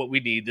 This is what we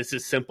need. This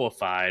is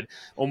simplified,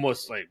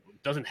 almost like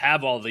doesn't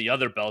have all the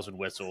other bells and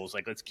whistles.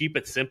 Like, let's keep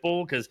it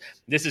simple because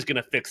this is going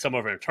to fix some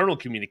of our internal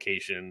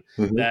communication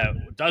Mm-hmm.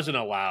 that doesn't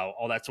allow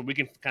all that. So we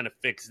can kind of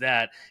fix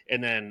that.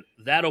 And then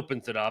that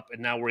opens it up. And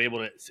now we're able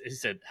to, as he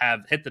said,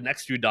 have hit the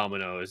next few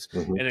dominoes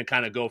Mm-hmm. and then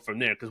kind of go from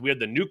there. Because we have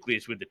the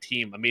nucleus with the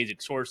team, amazing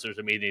sourcers,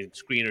 amazing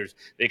screeners.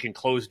 They can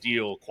close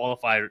deal,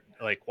 qualify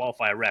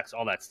recs,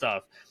 all that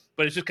stuff.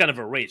 But it's just kind of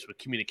a race with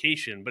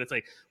communication. But it's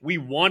like we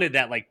wanted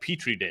that like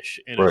petri dish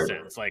in a Right.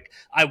 sense. Like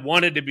I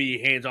wanted to be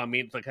hands on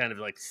me to kind of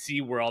like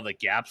see where all the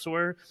gaps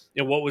were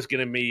and what was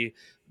going to be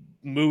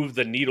move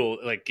the needle,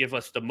 like give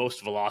us the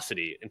most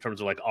velocity in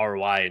terms of like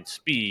ROI and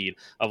speed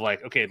of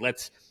like, okay,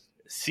 let's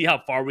see how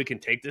far we can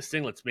take this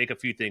thing. Let's make a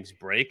few things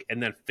break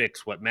and then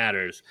fix what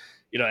matters.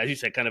 You know, as you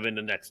said, kind of in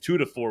the next 2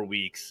 to 4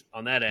 weeks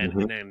on that end.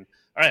 Mm-hmm. And then,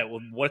 all right,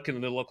 well, what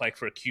can it look like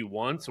for a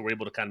Q1? So we're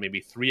able to kind of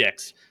maybe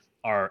 3x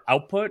our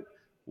output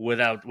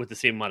with the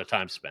same amount of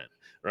time spent,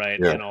 right?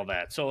 Yeah. And all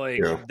that. So like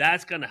Yeah.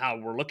 that's kind of how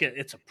we're looking at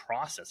it's a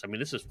process. I mean,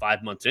 this is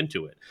 5 months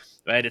into it,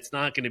 right? It's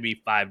not going to be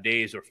 5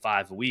 days or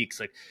 5 weeks.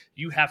 Like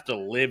you have to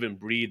live and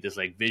breathe this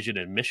like vision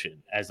and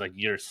mission, as like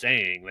you're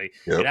saying. Like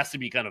it Yep. has to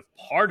be kind of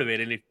part of it.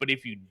 And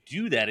if you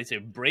do that, it's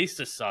embrace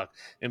the suck,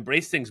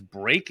 embrace things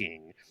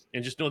breaking,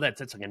 and just know that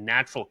that's like a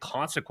natural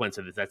consequence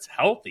of it. That's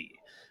healthy,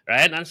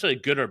 right? Not necessarily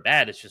good or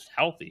bad. It's just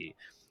healthy.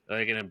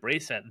 Like and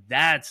embrace that.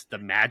 That's the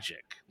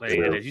magic. It Like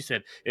and is. as you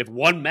said, if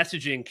one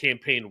messaging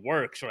campaign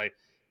works, right?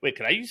 Wait,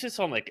 can I use this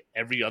on like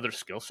every other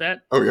skill set?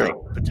 Oh yeah. Like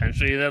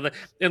potentially,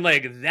 and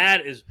like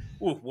that is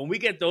ooh, when we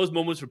get those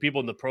moments for people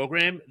in the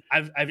program,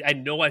 I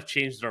know I've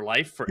changed their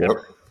life Yep.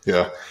 forever,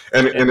 Yeah.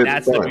 And and it's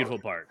that's the fun. beautiful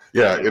part.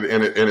 Yeah. Yeah,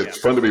 And yeah, it's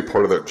fun to be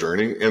part of that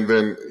journey. And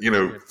then, you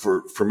know, yeah.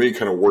 for me,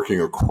 kind of working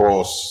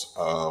across,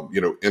 you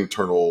know,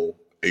 internal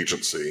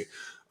agency,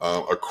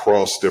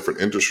 across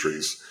different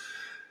industries,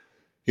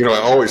 you know, I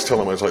always tell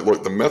them, I was like,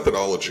 look, the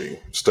methodology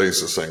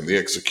stays the same. The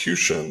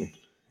execution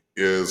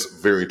is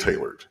very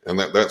tailored. And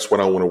that's what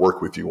I want to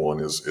work with you on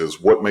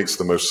is what makes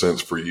the most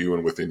sense for you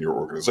and within your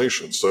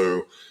organization.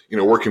 So, you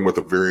know, working with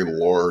a very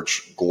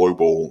large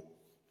global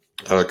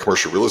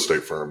commercial real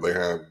estate firm, they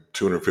had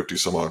 250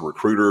 some odd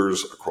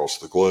recruiters across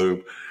the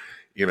globe.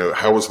 You know,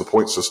 how was the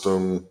point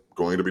system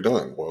going to be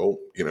done? Well,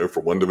 you know,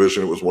 for one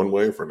division, it was one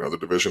way. For another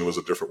division, it was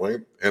a different way.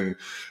 And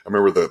I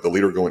remember the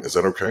leader going, is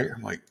that okay?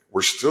 I'm like,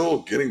 we're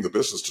still getting the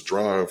business to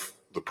drive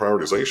the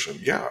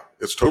prioritization. Yeah,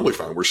 it's totally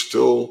fine. We're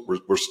still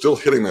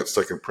hitting that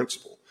second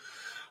principle.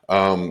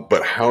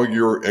 But how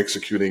you're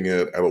executing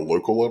it at a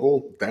local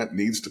level, that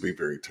needs to be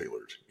very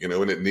tailored, you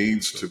know, and it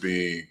needs to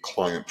be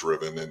client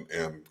driven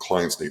and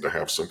clients need to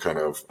have some kind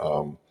of,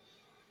 what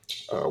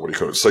do you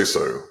call it, say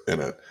so in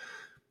it.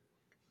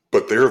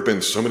 But there have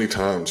been so many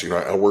times, you know,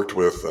 I worked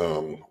with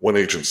one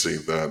agency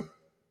that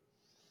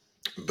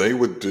they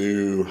would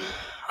do,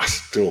 I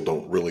still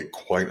don't really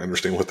quite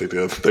understand what they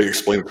did. They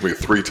explained it to me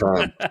 3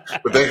 times,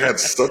 but they had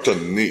such a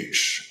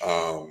niche.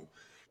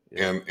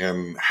 Yeah,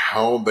 And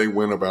how they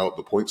went about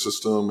the point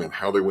system and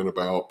how they went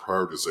about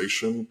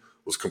prioritization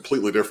was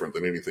completely different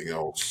than anything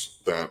else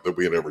that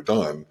we had ever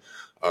done,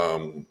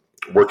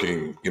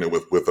 working, you know,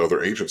 with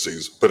other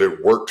agencies, but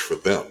it worked for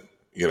them.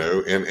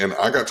 and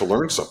I got to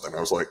learn something. I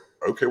was like,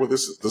 okay, well,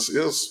 this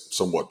is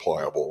somewhat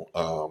pliable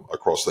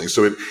across things.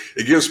 So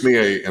it gives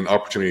me an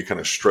opportunity to kind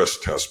of stress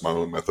test my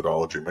own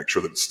methodology, make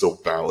sure that it's still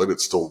valid,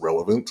 it's still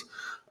relevant,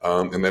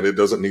 and that it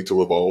doesn't need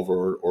to evolve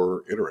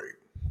or iterate.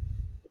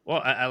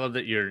 Well, I love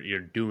that you're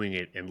doing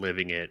it and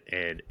living it,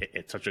 and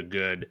it's such a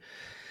good.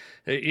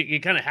 You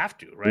kind of have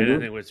to, right? I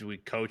Mm-hmm. think as we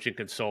coach and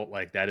consult,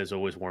 like that is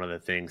always one of the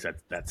things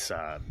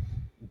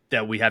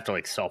that we have to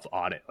like self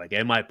audit. Like,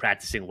 am I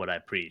practicing what I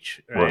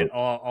preach, right? Right,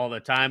 All the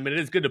time. And it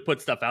is good to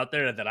put stuff out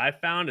there that I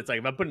found. It's like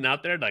if I'm putting it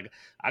out there, like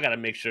I got to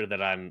make sure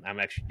that I'm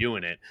actually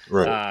doing it,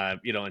 right.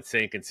 and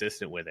staying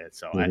consistent with it.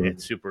 So Mm-hmm.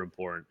 it's super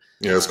important.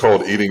 Yeah, it's Um,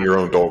 called eating your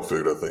own dog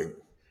food, I think.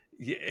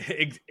 yeah,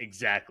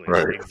 exactly,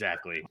 Right.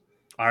 exactly.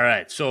 All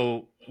right,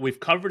 so we've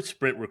covered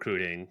sprint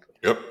recruiting.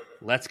 Yep.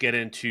 Let's get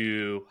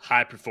into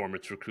high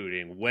performance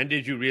recruiting. When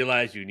did you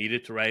realize you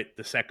needed to write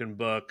the second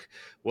book?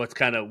 What's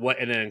kind of what,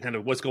 and then kind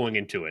of what's going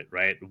into it,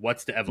 right?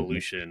 What's the Mhm.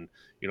 evolution,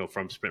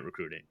 from sprint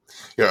recruiting?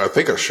 Yeah, I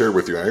think I shared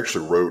with you. I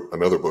actually wrote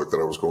another book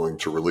that I was going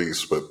to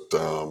release, but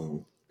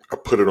I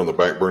put it on the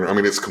back burner. I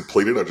mean, it's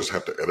completed. I just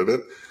have to edit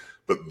it.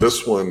 But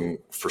this one,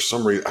 for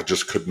some reason, I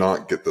just could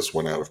not get this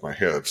one out of my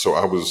head. So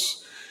I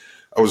was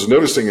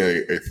noticing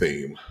a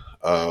theme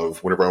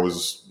of whenever I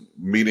was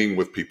meeting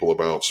with people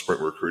about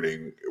sprint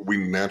recruiting, we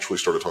naturally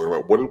started talking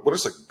about what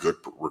does a good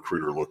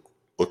recruiter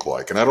look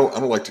like. And I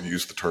don't like to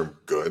use the term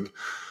good.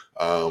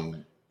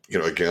 Um,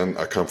 again,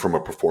 I come from a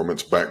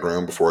performance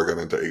background before I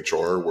got into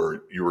HR,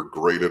 where you were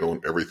graded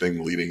on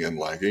everything leading and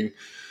lagging.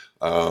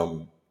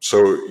 So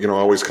I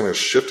always kind of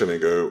shift in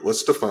and go,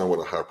 let's define what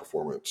a high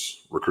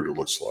performance recruiter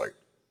looks like.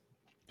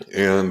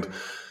 And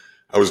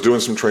I was doing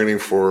some training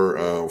for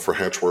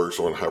Hatchworks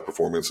on high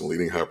performance and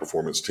leading high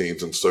performance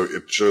teams, and so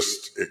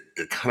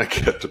it kind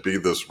of get to be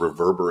this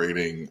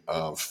reverberating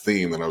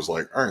theme. And I was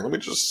like, all right, let me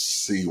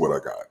just see what I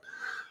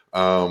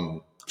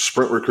got.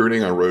 Sprint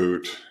recruiting, I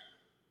wrote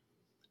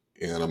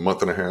in a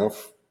month and a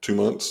half, 2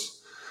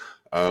 months.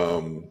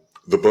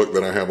 The book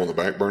that I have on the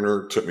back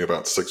burner took me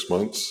about 6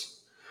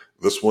 months.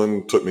 This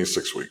one took me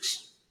 6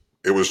 weeks.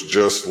 It was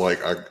just like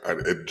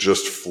it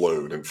just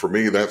flowed, and for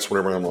me, that's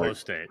whenever I'm Flow like,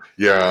 state.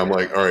 yeah, I'm Yeah.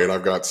 like, all right,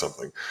 I've got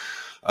something.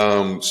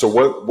 So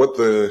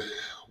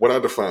what I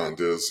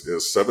defined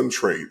is 7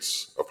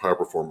 traits of high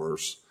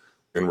performers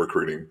in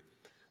recruiting,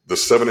 the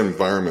 7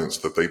 environments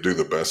that they do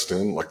the best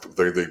in, like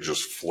they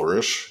just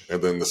flourish,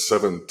 and then the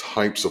 7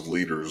 types of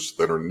leaders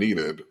that are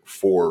needed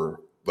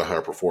for the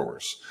high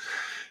performers.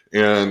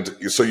 And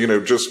so,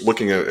 just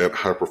looking at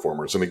high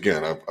performers, and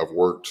again, I've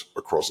worked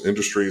across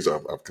industries,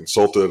 I've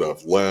consulted,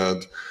 I've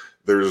led.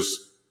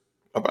 There's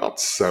about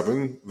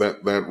 7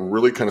 that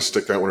really kind of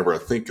stick out whenever I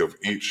think of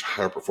each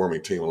high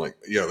performing team. I'm like,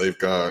 yeah, they've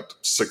got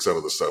 6 out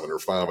of the 7 or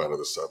 5 out of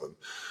the 7.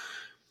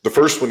 The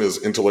first one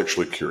is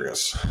intellectually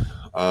curious.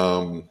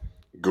 Um,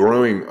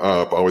 Growing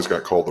up, I always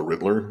got called the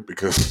Riddler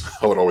because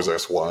I would always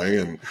ask why.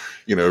 And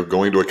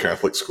going to a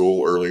Catholic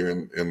school early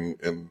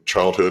in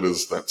childhood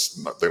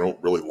they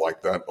don't really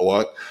like that a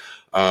lot.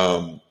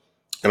 Um,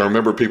 and I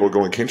remember people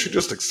going, "Can't you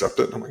just accept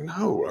it?" And I'm like,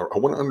 "No, I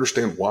want to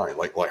understand why.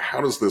 Like,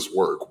 how does this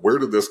work? Where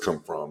did this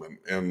come from?"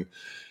 And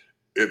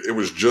it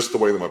was just the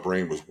way that my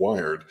brain was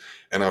wired.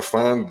 And I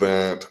find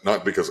that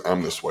not because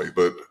I'm this way,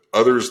 but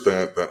others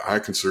that I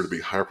consider to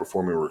be high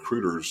performing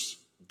recruiters,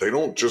 they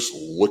don't just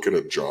look at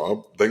a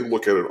job, they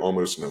look at it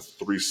almost in a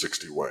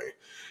 360 way.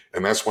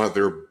 And that's why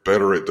they're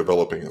better at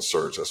developing a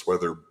search. That's why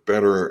they're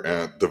better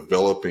at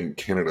developing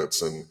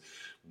candidates and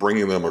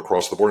bringing them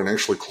across the board and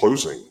actually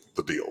closing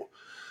the deal,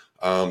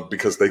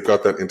 because they've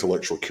got that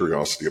intellectual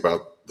curiosity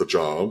about the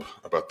job,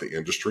 about the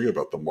industry,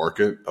 about the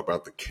market,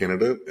 about the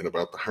candidate, and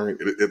about the hiring.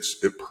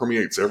 It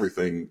permeates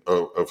everything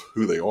of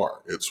who they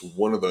are. It's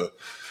one of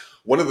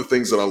the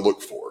things that I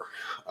look for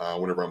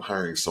whenever I'm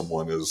hiring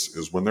someone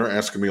is when they're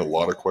asking me a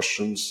lot of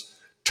questions,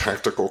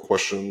 tactical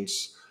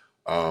questions,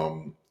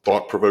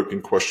 thought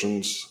provoking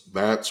questions.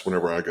 That's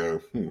whenever I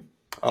go,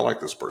 I like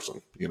this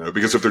person,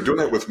 because if they're doing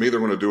it with me, they're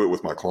going to do it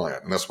with my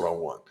client, and that's what I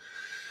want.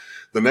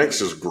 The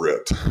next is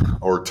grit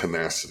or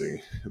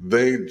tenacity.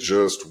 They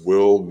just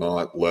will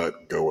not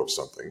let go of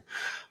something.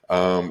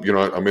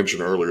 I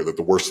mentioned earlier that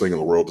the worst thing in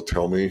the world to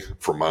tell me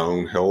for my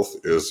own health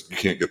is you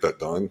can't get that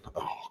done.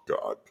 Oh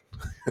God.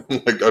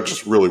 Like, I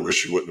just really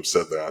wish you wouldn't have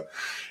said that.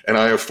 And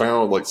I have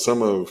found like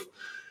some of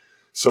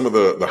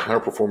the high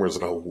performers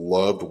that I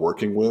loved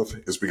working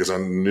with is because I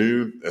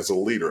knew as a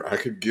leader I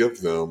could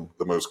give them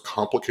the most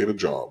complicated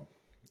job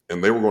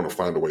and they were going to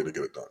find a way to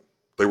get it done.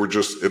 They were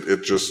just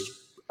it just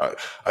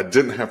I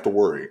didn't have to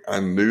worry. I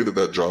knew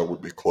that job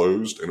would be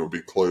closed and it would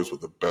be closed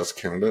with the best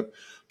candidate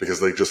because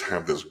they just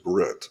have this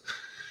grit.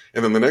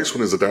 And then the next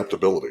one is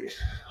adaptability.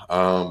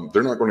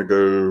 They're not going to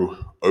go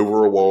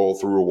over a wall,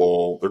 through a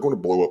wall. They're going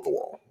to blow up the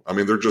wall. I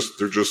mean, they're just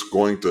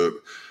going to.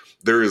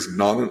 There is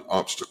not an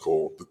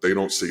obstacle that they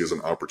don't see as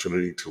an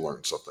opportunity to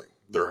learn something.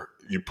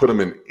 You put them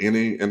in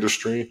any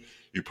industry,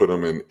 you put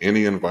them in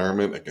any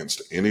environment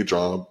against any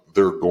job,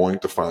 they're going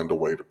to find a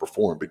way to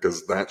perform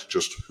because that's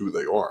just who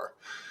they are.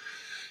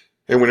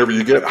 And whenever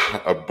you get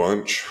a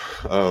bunch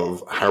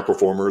of high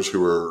performers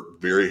who are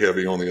very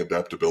heavy on the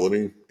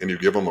adaptability and you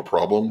give them a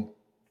problem,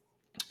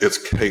 it's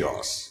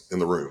chaos in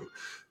the room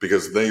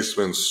because they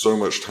spend so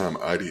much time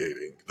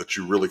ideating that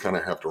you really kind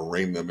of have to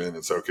rein them in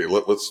and say, okay,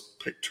 let's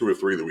pick two or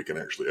three that we can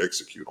actually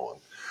execute on.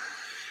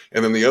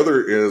 And then the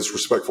other is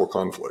respectful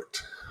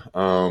conflict.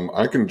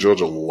 I can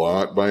judge a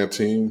lot by a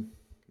team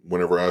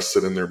whenever I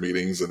sit in their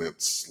meetings and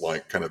it's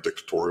like kind of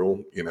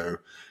dictatorial,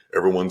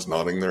 everyone's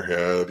nodding their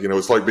head.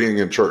 It's like being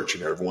in church,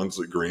 everyone's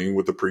agreeing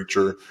with the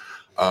preacher.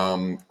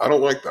 I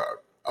don't like that.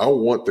 I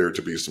want there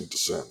to be some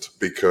dissent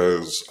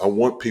because I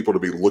want people to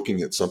be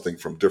looking at something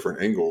from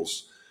different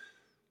angles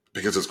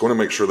because it's going to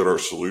make sure that our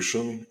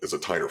solution is a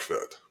tighter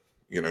fit.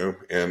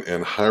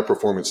 And high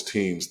performance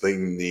teams, they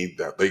need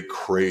that. They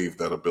crave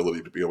that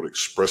ability to be able to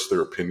express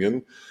their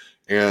opinion.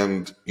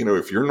 And,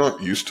 if you're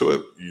not used to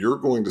it, you're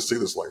going to see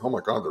this like, oh my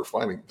God, they're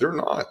fighting. They're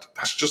not.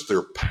 That's just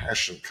their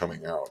passion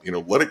coming out.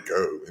 Let it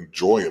go,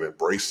 enjoy it,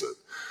 embrace it.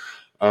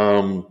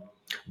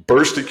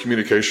 Bursty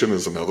communication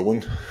is another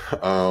one.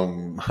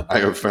 I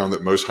have found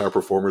that most high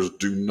performers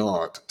do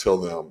not tell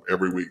them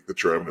every week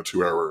that you're having a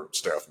 2-hour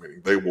staff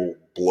meeting. They will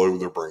blow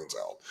their brains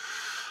out.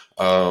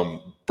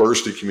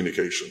 Bursty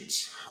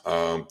communications.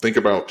 Think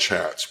about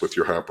chats with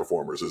your high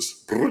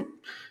performers.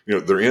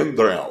 They're in,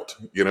 they're out,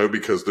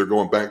 because they're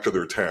going back to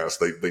their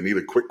task. They need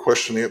a quick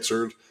question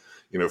answered,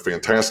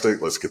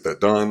 fantastic, let's get that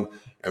done.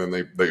 And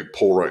then they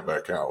pull right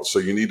back out. So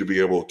you need to be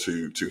able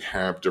to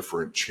have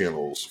different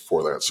channels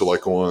for that. So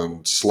like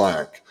on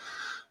Slack,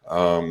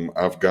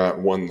 I've got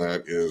one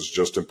that is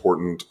just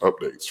important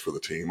updates for the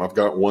team. I've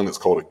got one that's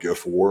called a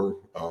GIF war.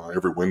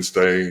 Every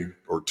Wednesday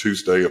or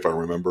Tuesday, if I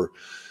remember,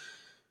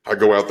 I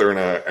go out there and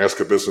I ask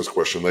a business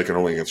question. They can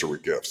only answer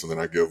with gifts. And then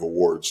I give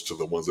awards to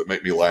the ones that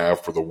make me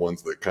laugh or the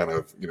ones that kind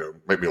of,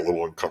 make me a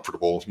little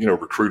uncomfortable.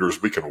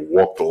 Recruiters, we can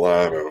walk the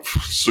line of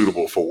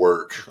suitable for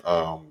work.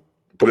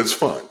 But it's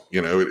fun.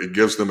 It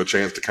gives them a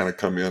chance to kind of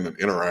come in and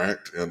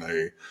interact in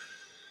a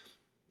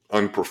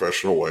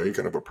unprofessional way,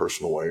 kind of a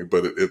personal way.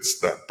 But it's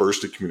that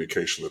burst of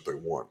communication that they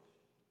want.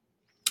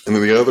 And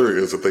then the other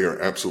is that they are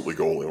absolutely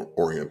goal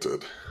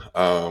oriented.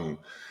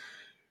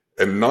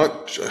 And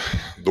not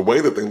the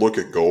way that they look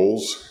at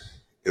goals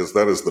is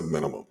that is the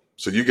minimum.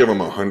 So you give them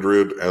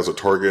 100 as a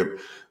target.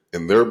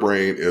 In their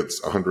brain,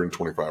 it's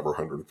 125 or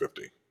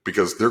 150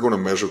 because they're going to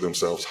measure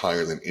themselves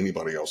higher than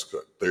anybody else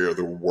could. They are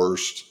the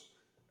worst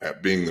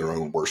at being their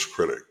own worst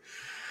critic.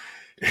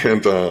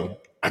 And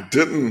I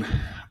didn't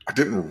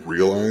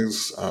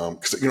realize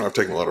because I've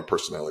taken a lot of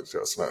personality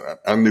tests and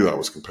I knew I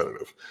was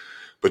competitive,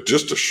 but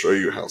just to show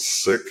you how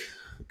sick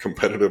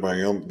competitive I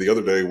am. The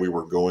other day we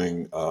were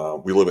going,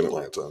 we live in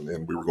Atlanta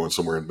and we were going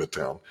somewhere in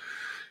Midtown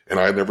and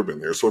I had never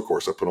been there. So of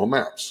course I put on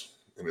maps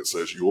and it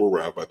says you will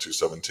arrive by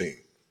 2:17.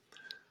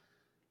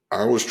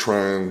 I was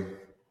trying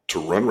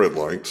to run red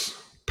lights,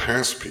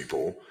 pass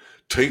people,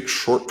 take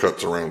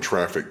shortcuts around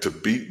traffic to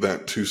beat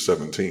that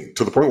 2:17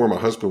 to the point where my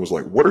husband was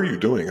like, what are you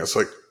doing? I was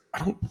like,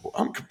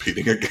 I'm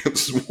competing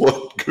against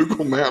what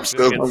Google Maps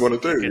says I'm going to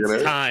do,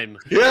 against time.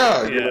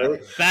 Yeah,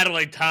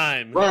 battling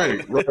time.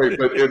 Right. But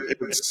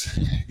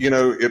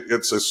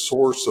it's a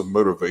source of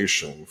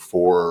motivation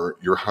for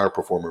your high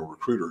performing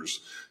recruiters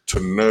to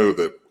know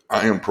that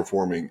I am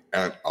performing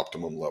at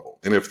optimum level.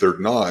 And if they're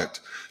not,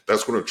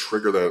 that's going to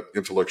trigger that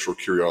intellectual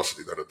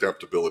curiosity, that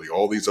adaptability,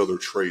 all these other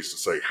traits to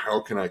say,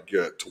 how can I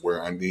get to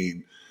where I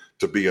need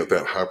to be at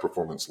that high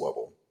performance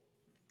level?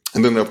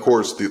 And then, of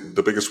course,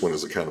 the biggest one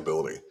is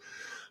accountability.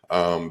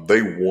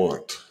 They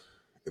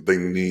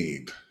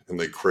need, and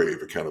they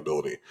crave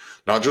accountability,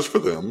 not just for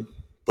them,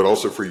 but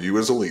also for you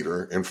as a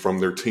leader and from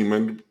their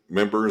team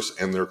members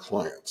and their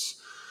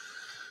clients.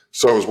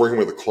 So I was working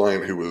with a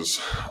client who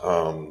was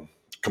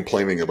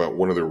complaining about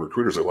one of their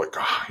recruiters. They're like,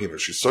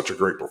 she's such a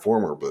great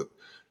performer, but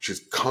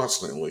she's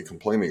constantly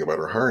complaining about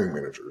her hiring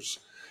managers.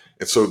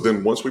 And so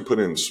then once we put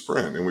in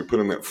sprint and we put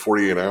in that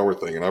 48-hour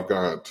thing, and I've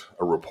got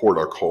a report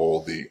I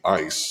call the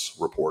ICE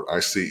report,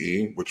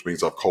 ICE, which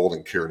means I've called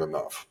and cared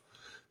enough.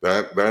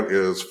 That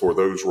is for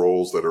those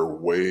roles that are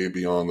way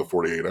beyond the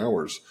 48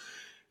 hours.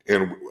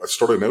 And I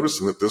started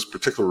noticing that this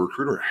particular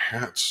recruiter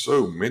had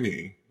so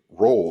many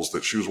roles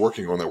that she was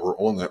working on that were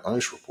on that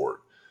ICE report.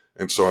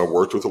 And so I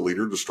worked with a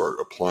leader to start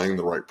applying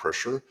the right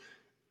pressure.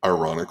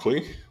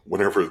 Ironically,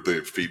 whenever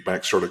the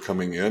feedback started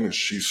coming in and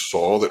she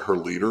saw that her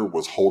leader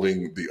was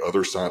holding the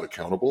other side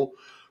accountable,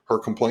 her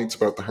complaints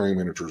about the hiring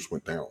managers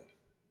went down.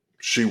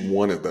 She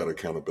wanted that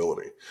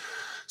accountability.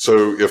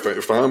 So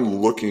if I'm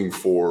looking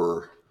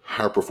for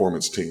high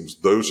performance teams,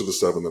 those are the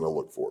 7 that I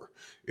look for.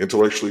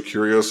 Intellectually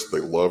curious, they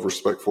love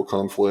respectful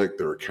conflict,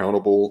 they're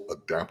accountable,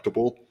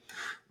 adaptable,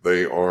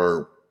 they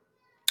are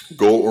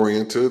goal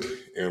oriented,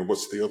 and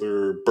what's the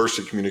other?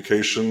 Bursty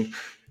communication,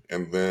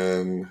 and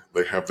then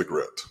they have the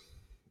grit.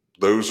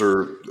 Those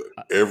are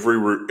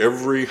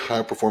every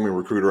high performing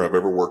recruiter I've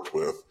ever worked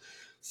with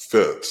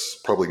fits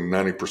probably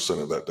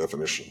 90% of that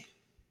definition.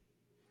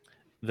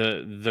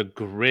 The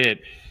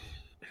grit,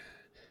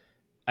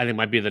 I think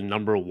might be the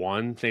number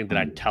one thing that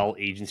I tell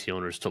agency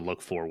owners to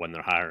look for when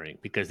they're hiring,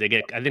 because I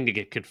think they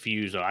get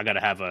confused. Oh, I got to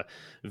have a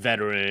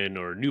veteran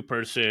or a new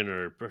person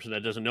or a person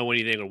that doesn't know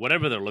anything or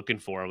whatever they're looking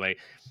for. Like,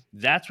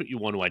 that's what you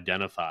want to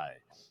identify,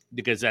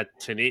 because that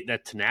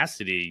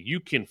tenacity, you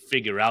can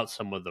figure out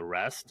some of the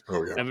rest.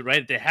 Oh yeah. I mean,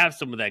 right? They have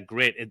some of that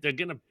grit. They're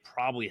going to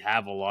probably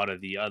have a lot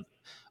of the other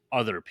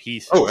Oh,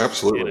 pieces in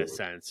absolutely. a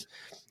sense,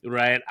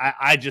 right?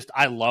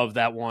 I love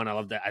that one. I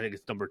love that. I think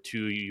it's number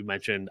two you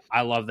mentioned.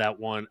 I love that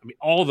one. I mean,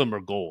 all of them are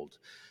gold,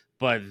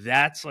 but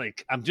that's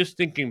like, I'm just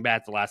thinking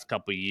back the last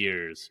couple of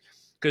years,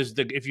 because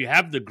if you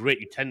have the grit,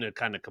 you tend to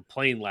kind of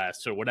complain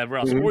less or whatever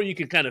else, Hmm. or you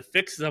can kind of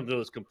fix some of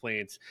those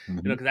complaints. Hmm.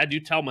 Because I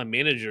do tell my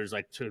managers,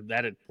 like, to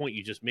that point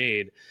you just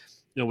made,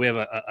 we have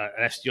an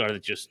SDR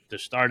that just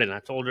started, and I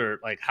told her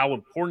like how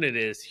important it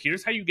is.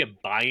 Here's how you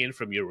get buy-in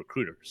from your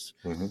recruiters,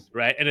 Hmm.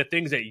 right? And the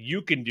things that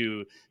you can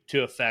do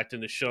to affect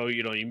and to show,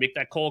 you make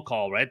that cold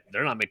call, right?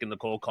 They're not making the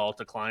cold call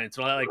to clients,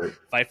 and all that, like, Right.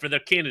 fight for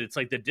their candidates,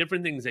 like the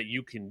different things that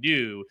you can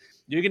do,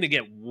 you're going to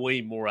get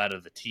way more out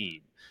of the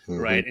team, Hmm.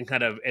 right? And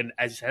kind of, and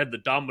as you said, the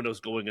dominoes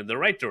going in the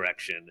right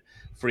direction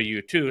for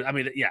you too. I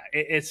mean, yeah,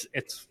 it's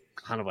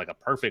kind of like a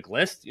perfect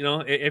list,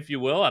 if you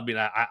will. I mean,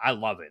 I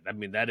love it. I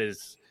mean, that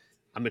is,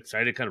 I'm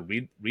excited to kind of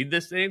read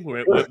this thing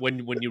Good.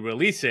 when you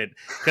release it,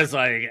 because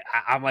like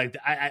I'm like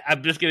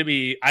I'm just gonna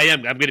be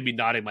I'm gonna be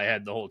nodding my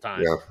head the whole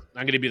time. Yeah.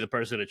 I'm gonna be the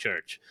person at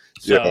church,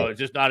 Yeah. so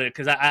just nodding,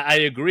 because I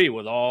agree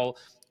with all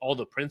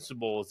the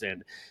principles,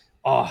 and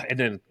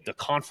then the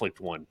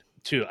conflict one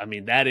too. I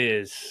mean, that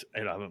is,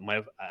 I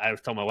was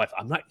telling my wife,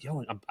 I'm not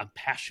yelling, I'm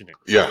passionate.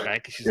 Yeah. Right,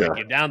 because she's Yeah. like,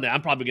 you're down there.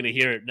 I'm probably going to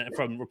hear it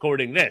from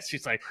recording this.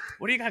 She's like,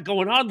 what do you got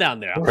going on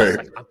down there? I'm just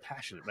Right. like, I'm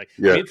passionate. Like,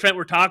 Yeah. me and Trent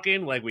were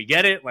talking, like, we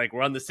get it. Like,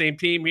 we're on the same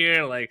team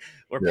here. Like,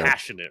 we're Yeah.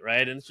 passionate,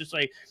 right? And it's just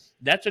like,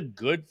 that's a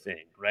good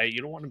thing, right?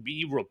 You don't want to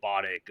be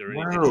robotic or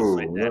anything else No.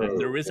 like that. And No.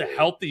 there is a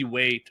healthy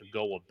way to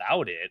go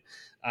about it.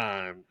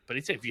 But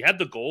he said, if you have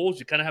the goals,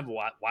 you kind of have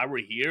why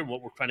we're here and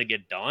what we're trying to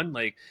get done.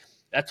 Like,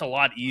 that's a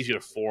lot easier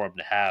for them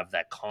to have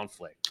that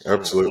conflict, quote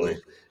Absolutely.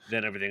 unquote,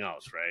 than everything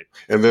else, right?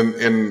 And then,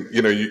 and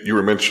you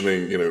were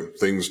mentioning,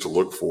 things to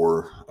look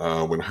for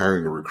when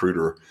hiring a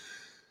recruiter.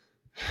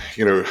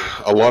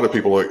 A lot of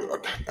people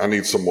like, I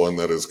need someone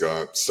that has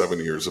got 7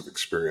 years of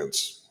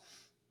experience,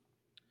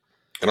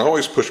 and I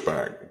always push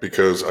back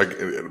because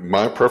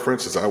my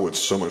preference is I would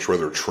so much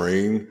rather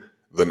train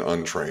than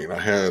untrain. I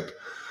had,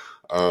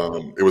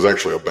 it was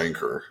actually a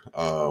banker.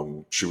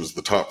 She was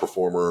the top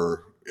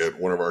performer at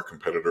one of our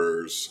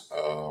competitors,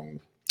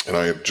 and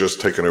I had just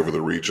taken over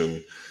the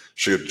region.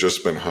 She had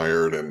just been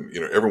hired, and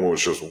everyone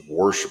was just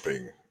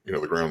worshiping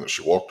the ground that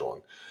she walked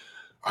on.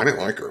 I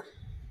didn't like her.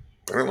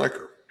 I didn't like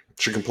her.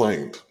 She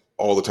complained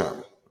all the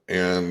time,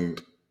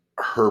 and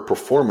her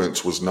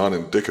performance was not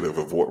indicative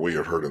of what we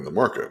had heard in the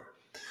market.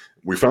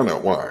 We found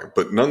out why,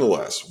 but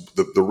nonetheless,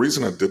 the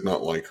reason I did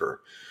not like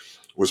her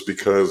was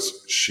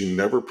because she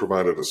never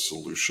provided a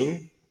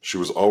solution. She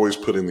was always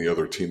putting the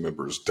other team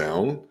members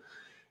down.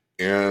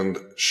 And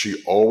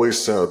she always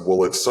said,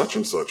 well, it's such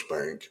and such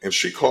bank. And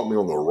she caught me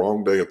on the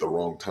wrong day at the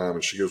wrong time.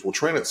 And she goes, well,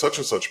 Trent, at such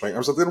and such bank. I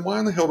was like, then why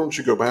in the hell don't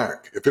you go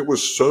back? If it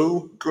was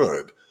so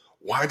good,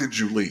 why did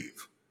you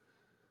leave?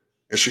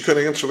 And she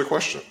couldn't answer the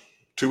question.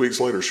 2 weeks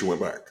later, she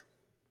went back.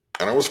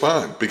 And I was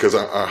fine because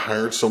I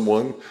hired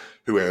someone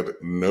who had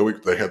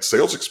they had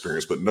sales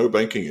experience, but no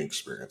banking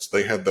experience.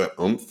 They had that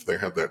oomph, they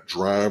had that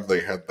drive, they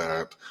had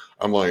that.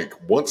 I'm like,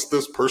 once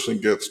this person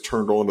gets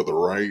turned on to the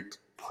right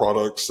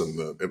products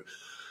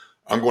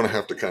I'm going to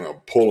have to kind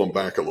of pull them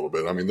back a little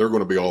bit. I mean, they're going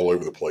to be all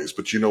over the place,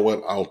 but you know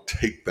what? I'll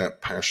take that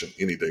passion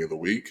any day of the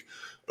week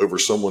over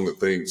someone that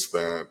thinks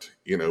that,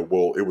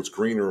 well, it was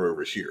greener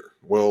over here.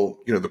 Well,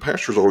 the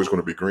pasture is always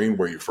going to be green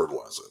where you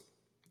fertilize it.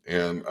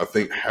 And I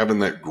think having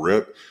that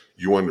grit,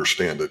 you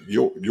understand it.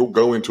 You'll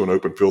go into an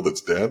open field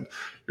that's dead.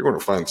 You're going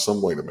to find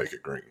some way to make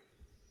it green.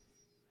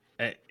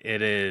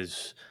 It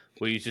is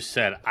what you just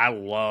said. I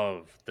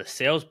love the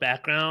sales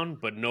background,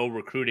 but no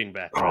recruiting Oh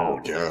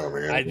background. yeah,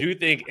 man. I do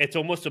think it's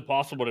almost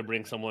impossible to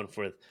bring someone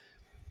for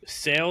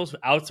sales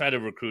outside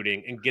of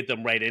recruiting and get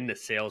them right into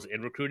sales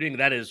and recruiting.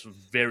 That is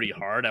very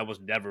hard. I was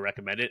never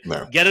recommended.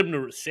 No. Get them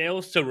to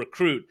sales to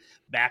recruit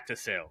back to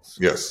sales.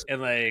 Yes.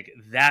 And like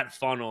that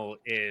funnel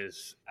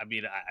is, I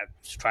mean,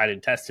 I've tried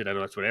and tested. I know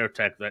that's what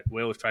AirTech that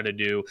we always try to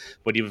do,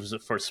 but even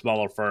for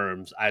smaller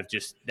firms,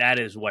 that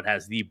is what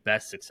has the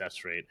best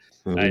success rate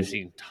I've Mm-hmm.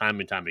 seen time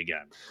and time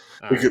again.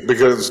 So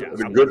Because yeah,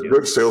 the I'm with you.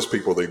 good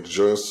salespeople, they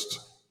just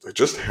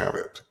have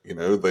it.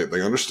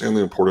 They understand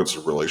the importance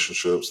of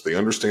relationships. They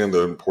understand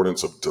the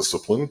importance of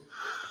discipline.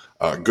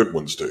 Good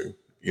ones do.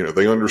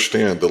 They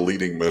understand the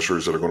leading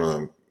measures that are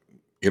going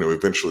to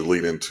eventually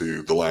lead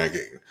into the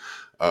lagging.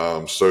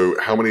 So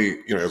how many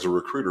as a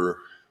recruiter,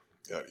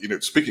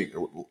 speaking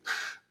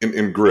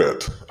in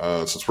grit,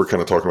 since we're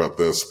kind of talking about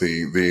this,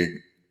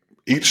 the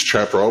each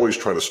chapter I always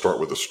try to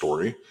start with a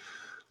story.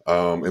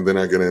 And then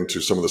I get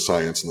into some of the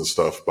science and the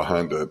stuff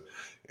behind it.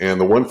 And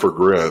the one for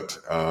grit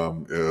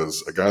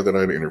is a guy that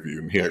I'd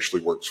interviewed, and he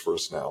actually works for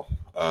us now.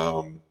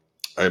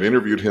 I had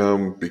interviewed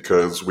him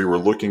because we were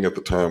looking at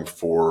the time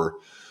for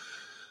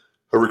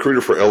a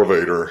recruiter for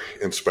elevator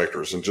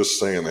inspectors, and just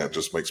saying that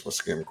just makes my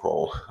skin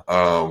crawl.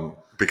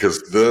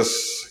 Because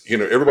this,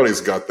 everybody's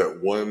got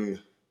that one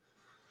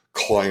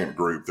client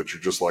group that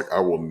you're just like, I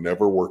will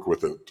never work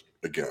with it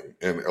again.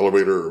 And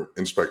elevator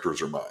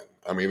inspectors are mine.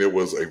 I mean, it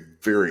was a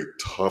very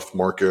tough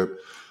market,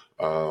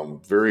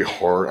 very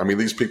hard. I mean,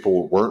 these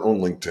people weren't on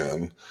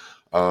LinkedIn.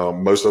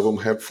 Most of them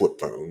had flip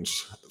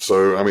phones.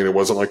 So, I mean, it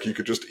wasn't like you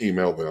could just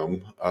email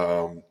them.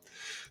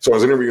 So I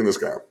was interviewing this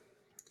guy,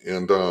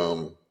 and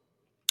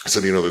I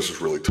said, this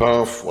is really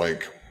tough.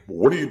 Like,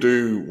 what do you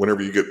do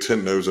whenever you get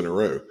 10 no's in a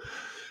row?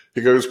 He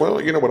goes, well,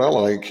 what I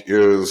like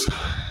is,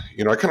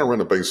 I kind of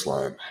run a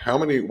baseline.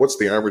 What's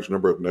the average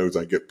number of no's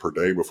I get per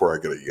day before I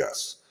get a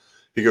yes?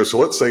 He goes, so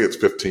let's say it's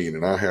 15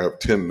 and I have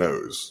 10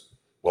 no's.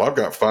 Well, I've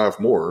got 5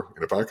 more.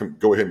 And if I can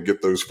go ahead and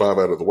get those 5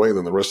 out of the way,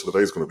 then the rest of the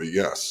day is going to be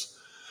yes.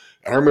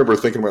 And I remember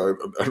thinking about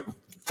it,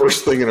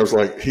 first thing, and I was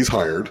like, he's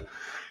hired.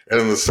 And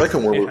then the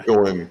second one was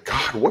going,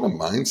 God, what a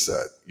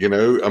mindset.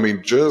 I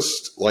mean,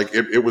 just like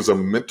it was a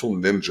mental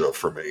ninja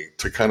for me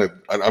to kind of,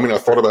 I mean, I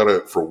thought about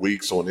it for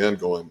weeks on end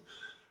going,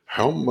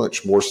 how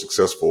much more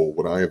successful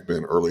would I have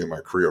been early in my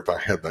career if I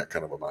had that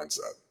kind of a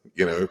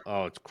mindset,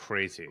 Oh, it's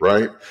crazy.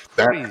 right?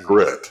 That's Crazy.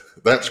 grit.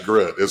 That's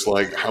grit. It's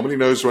like, how many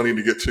no's do I need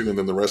to get to? And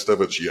then the rest of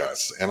it's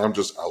yes. And I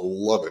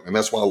love it. And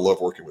that's why I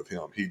love working with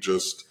him. He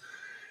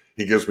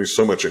gives me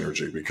so much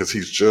energy because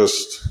he's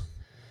just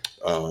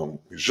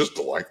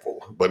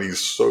delightful, but he's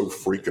so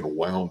freaking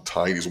wound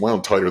tight. He's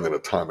wound tighter than a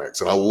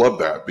Timex. And I love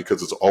that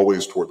because it's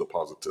always toward the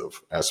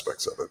positive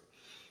aspects of it.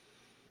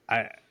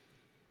 I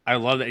I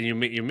love that, and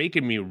you're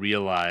making me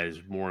realize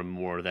more and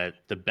more that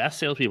the best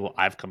salespeople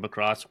I've come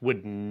across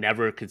would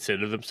never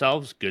consider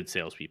themselves good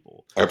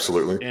salespeople.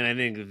 Absolutely. And I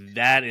think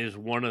that is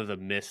one of the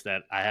myths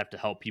that I have to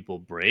help people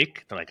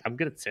break. They're like, I'm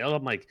good at sales.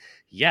 I'm like,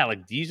 yeah,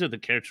 like these are the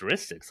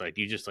characteristics. Like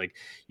you just like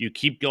you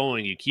keep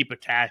going, you keep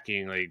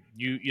attacking. Like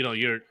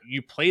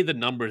you play the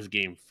numbers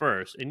game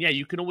first, and yeah,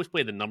 you can always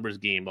play the numbers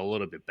game a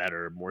little bit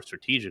better, more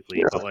strategically.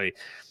 Yeah. But like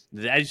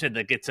as you said,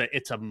 like it's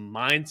a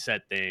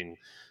mindset thing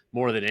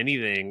more than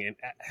anything, and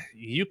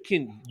you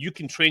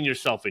can train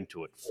yourself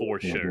into it for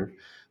Mm-hmm. sure.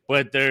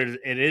 But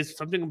it is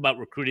something about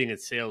recruiting and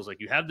sales. Like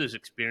you have those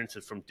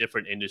experiences from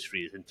different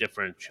industries and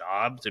different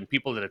jobs and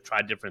people that have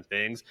tried different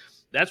things.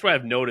 That's where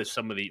I've noticed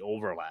some of the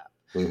overlap,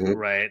 Mm-hmm.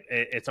 right?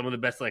 It's some of the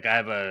best. Like I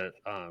have a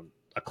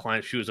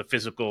client. She was a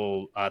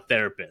physical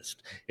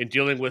therapist, and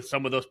dealing with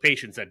some of those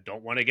patients that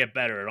don't want to get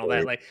better and all that.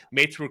 Right. Like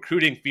makes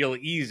recruiting feel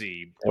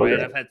easy, Oh right?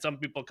 yeah. I've had some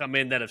people come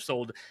in that have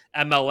sold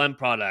MLM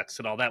products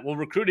and all that. Well,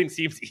 recruiting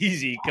seems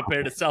easy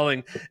compared to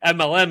selling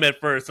MLM at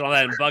first and all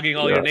that and bugging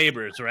all your Yeah.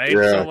 neighbors, right?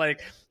 Yeah. So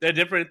like they're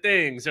different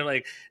things. They're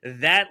like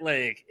that.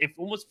 Like it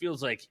almost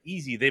feels like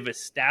easy. They've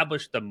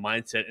established the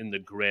mindset and the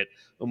grit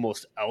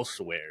almost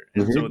elsewhere,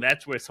 and so Mm-hmm.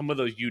 that's where some of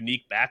those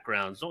unique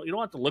backgrounds. You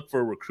don't have to look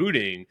for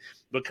recruiting,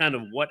 but kind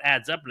of what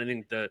adds up. And I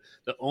think the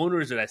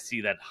owners that I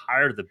see that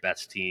hire the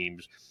best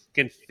teams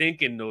can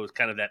think in those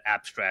kind of that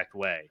abstract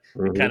way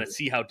and kind of Mm-hmm.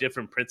 see how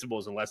different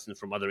principles and lessons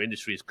from other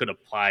industries could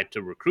apply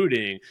to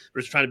recruiting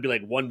versus trying to be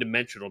like one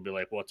dimensional, be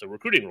like, well, it's a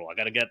recruiting role. I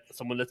got to get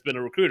someone that's been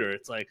a recruiter.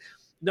 It's like,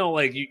 no,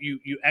 like you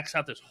X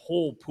out this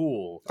whole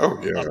pool Oh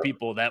yeah. of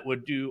people that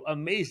would do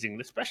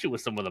amazing, especially with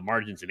some of the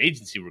margins in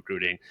agency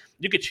recruiting.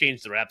 You could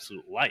change their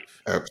absolute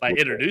life by Absolutely.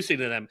 introducing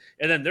to them,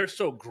 and then they're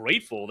so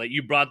grateful that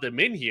you brought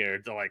them in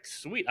here. They're like,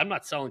 "Sweet, I'm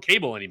not selling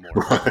cable anymore,"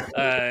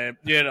 Right.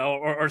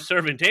 or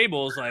serving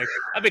tables. Like,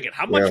 I'm making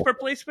how Yeah. much per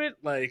placement?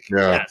 Like,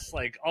 Yeah. yes,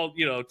 like, I'll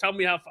tell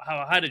me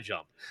how to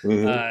jump.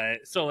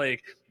 Mm-hmm. So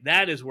like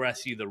that is where I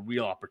see the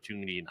real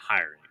opportunity in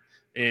hiring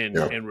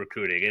Yeah. and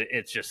recruiting.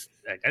 It's just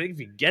like, I think if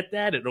you get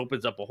that, it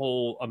opens up a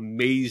whole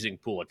amazing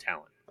pool of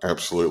talent.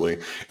 Absolutely.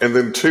 And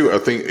then too, I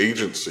think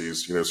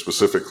agencies,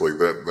 specifically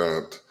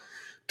that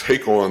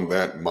take on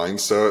that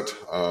mindset,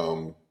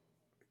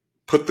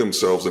 put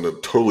themselves in a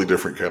totally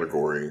different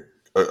category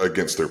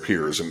against their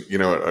peers. And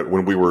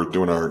when we were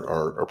doing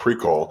our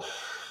pre-call,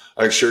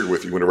 I shared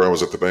with you whenever I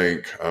was at the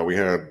bank, we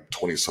had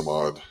 20 some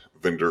odd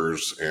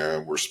vendors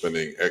and we're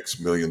spending X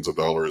millions of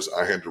dollars.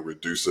 I had to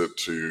reduce it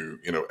to,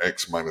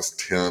 X minus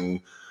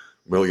 $10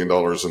 million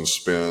in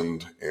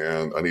spend,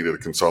 and I needed to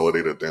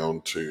consolidate it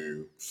down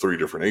to 3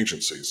 different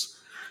agencies.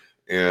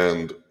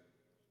 And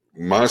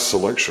my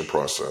selection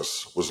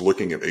process was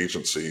looking at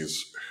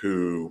agencies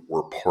who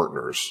were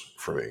partners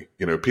for me.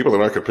 People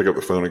that I could pick up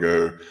the phone and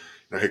go,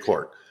 hey,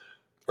 Clark,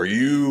 are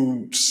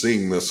you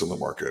seeing this in the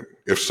market?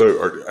 If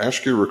so,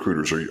 ask your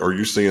recruiters, are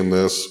you seeing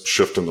this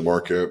shift in the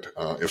market?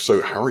 If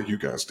so, how are you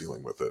guys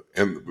dealing with it?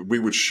 And we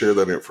would share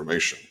that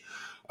information.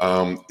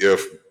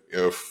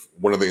 If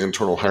one of the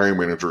internal hiring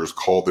managers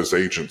called this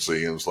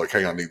agency and was like,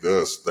 hey, I need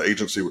this, the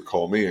agency would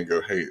call me and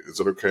go, hey, is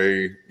it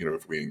okay,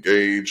 if we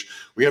engage?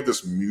 We have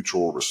this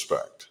mutual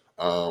respect.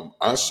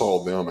 I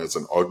saw them as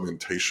an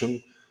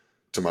augmentation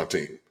to my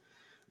team.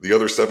 The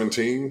other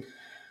 17,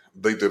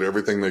 they did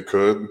everything they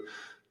could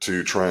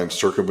to try and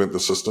circumvent the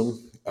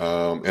system.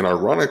 And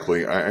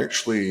ironically, I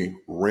actually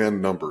ran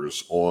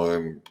numbers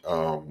on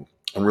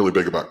I'm really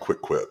big about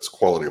quick quits,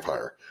 quality of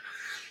hire.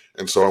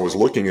 And so I was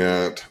looking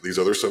at these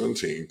other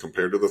 17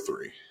 compared to the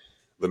three,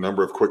 the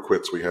number of quick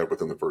quits we had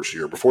within the first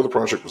year before the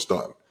project was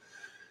done.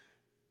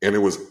 And it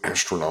was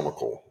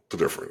astronomical, the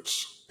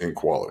difference in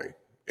quality.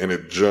 And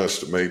it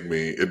just made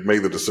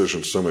the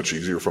decision so much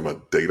easier from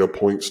a data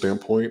point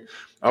standpoint.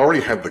 I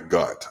already had the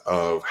gut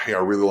of, hey, I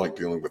really like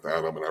dealing with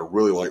Adam and I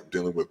really like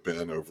dealing with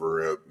Ben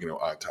over at,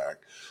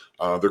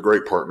 iTac. They're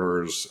great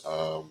partners.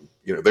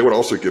 They would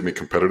also give me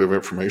competitive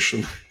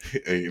information.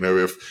 And,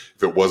 if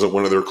it wasn't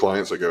one of their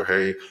clients, I go,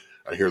 hey,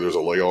 I hear there's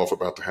a layoff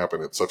about to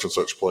happen at such and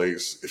such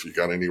place. If you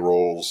got any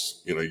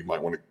roles, you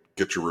might want to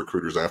get your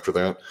recruiters after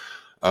that.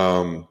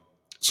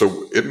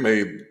 So it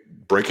made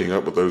breaking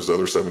up with those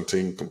other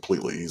 17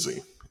 completely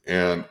easy.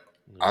 And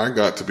I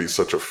got to be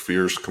such a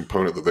fierce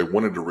component that they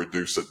wanted to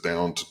reduce it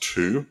down to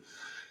two.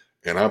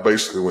 And I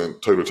basically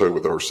went toe to toe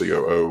with our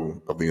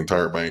COO of the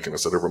entire bank. And I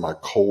said, over my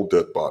cold,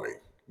 dead body,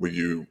 will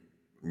you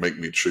make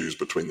me choose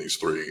between these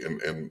three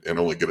and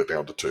only get it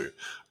down to two?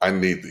 I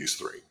need these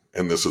three.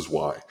 And this is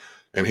why.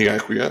 And he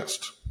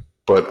acquiesced.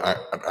 But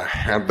I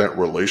had that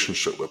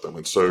relationship with them.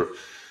 And so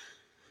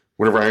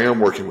whenever I am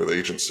working with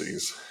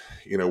agencies,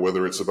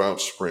 whether it's about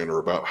sprint or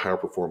about high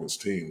performance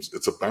teams,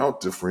 it's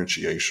about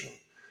differentiation.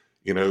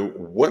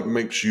 What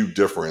makes you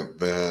different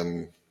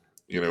than,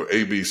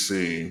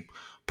 ABC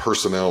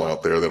personnel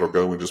out there that'll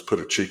go and just put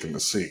a cheek in the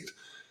seat.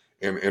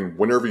 And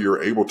whenever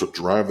you're able to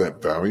drive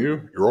that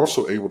value, you're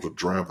also able to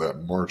drive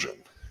that margin.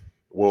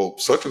 Well,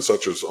 such and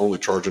such is only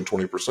charging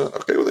 20%.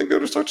 Okay, well then go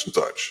to such and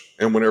such.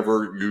 And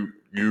whenever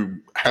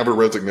you have a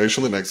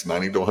resignation the next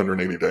 90 to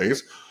 180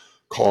 days,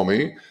 call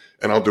me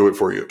and I'll do it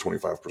for you at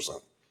 25%.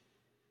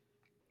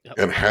 Yep.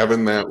 And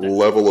having that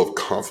level of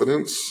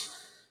confidence,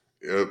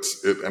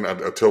 and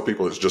I tell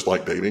people it's just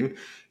like dating.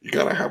 You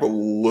got to have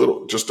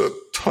just a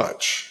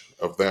touch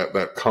of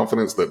that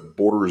confidence that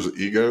borders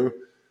ego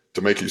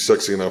to make you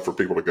sexy enough for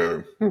people to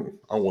go,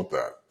 I want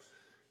that.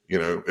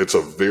 It's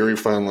a very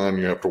fine line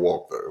you have to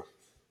walk, though.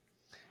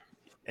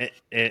 It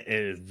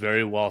is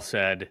very well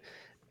said.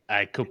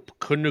 I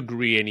couldn't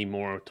agree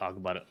anymore. Talk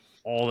about it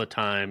all the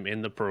time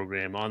in the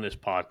program, on this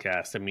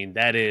podcast. I mean,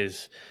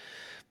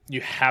 you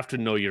have to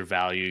know your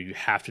value. You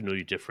have to know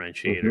your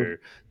differentiator.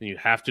 And you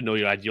have to know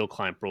your ideal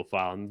client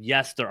profile. And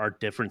yes, there are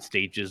different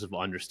stages of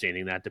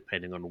understanding that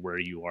depending on where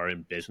you are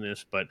in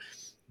business, but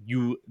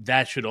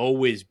that should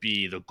always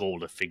be the goal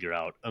to figure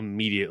out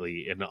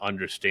immediately and to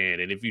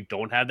understand. And if you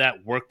don't have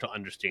that, work to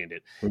understand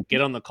it. Mm-hmm.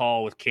 Get on the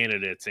call with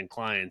candidates and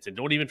clients and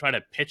don't even try to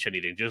pitch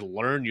anything. Just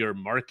learn your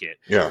market.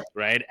 Yeah.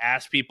 Right.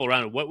 Ask people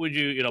around, what would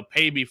you,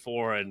 pay me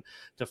for and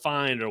to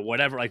find or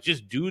whatever. Like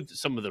just do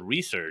some of the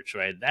research,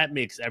 right? That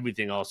makes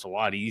everything else a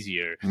lot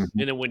easier. Mm-hmm.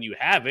 And then when you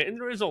have it, and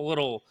there is a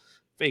little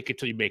fake it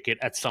till you make it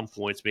at some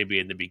points, maybe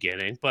in the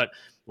beginning, but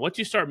once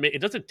you start, it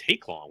doesn't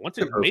take long. Once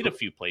you've made a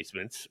few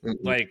placements,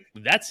 like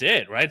that's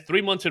it, right?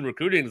 3 months in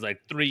recruiting is like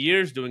 3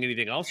 years doing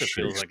anything else. It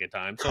feels like a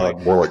time. So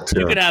God, more like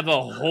 10. You could have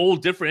a whole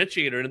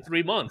differentiator in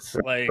 3 months.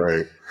 Like,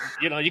 right.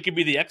 You could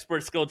be the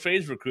expert skilled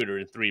trades recruiter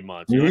in 3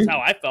 months. That's how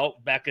I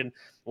felt back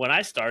when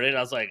I started. I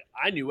was like,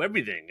 I knew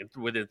everything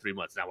within 3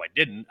 months. Now I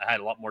didn't. I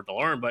had a lot more to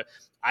learn, but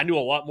I knew a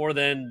lot more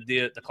than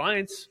the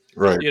clients,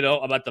 right.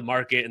 About the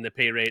market and the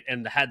pay rate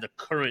and had the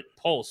current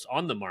pulse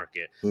on the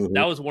market.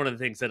 That was one of the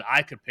things that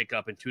I could pick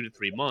up in 2 to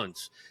 3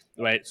 months,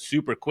 right?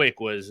 Super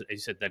quick was, as you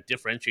said, that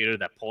differentiator,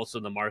 that pulse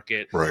in the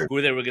market, right.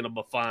 who they were going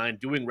to find,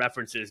 doing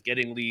references,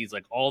 getting leads,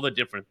 like all the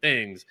different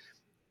things.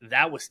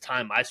 That was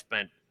time I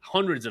spent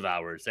hundreds of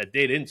hours that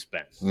they didn't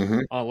spend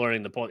on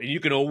learning the pulse. And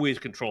you can always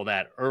control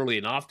that early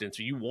and often.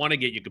 So you want to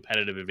get your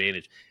competitive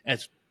advantage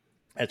as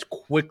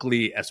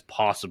quickly as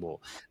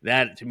possible.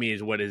 That to me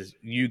is what is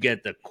you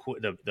get the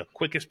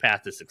quickest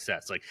path to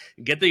success. Like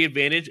get the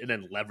advantage and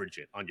then leverage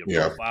it on your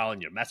profile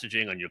and your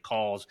messaging, on your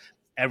calls,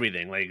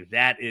 everything. Like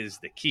that is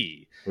the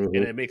key. And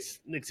it makes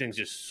things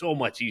just so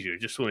much easier,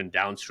 just swimming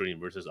downstream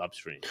versus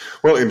upstream.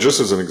 Well, and just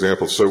as an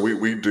example, so we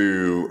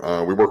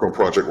work on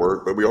project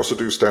work, but we also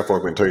do staff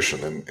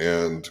augmentation,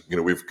 and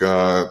we've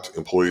got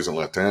employees in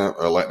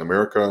Latin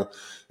America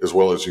as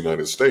well as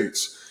United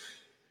States.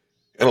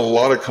 And a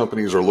lot of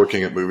companies are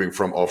looking at moving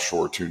from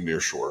offshore to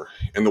nearshore.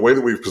 And the way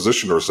that we've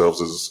positioned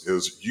ourselves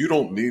is you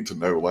don't need to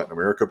know Latin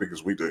America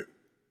because we do.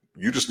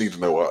 You just need to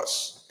know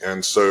us.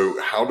 And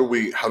so how do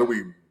we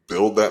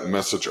build that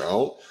message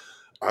out?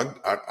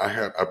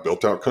 I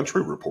built out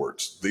country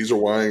reports. These are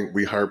why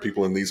we hire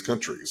people in these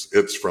countries.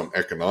 It's from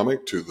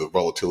economic to the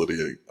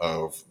volatility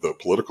of the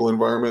political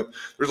environment.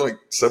 There's like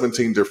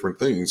 17 different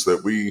things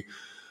that we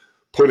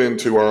put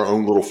into our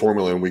own little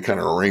formula and we kind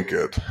of rank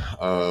it.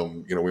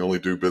 We only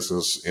do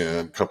business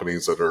in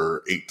companies that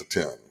are 8 to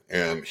 10.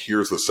 And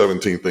here's the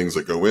 17 things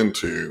that go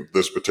into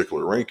this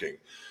particular ranking.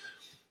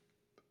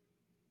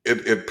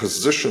 It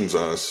positions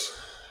us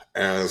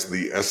as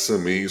the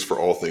SMEs for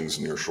all things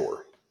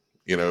nearshore.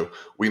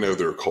 We know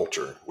their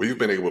culture. We've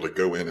been able to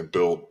go in and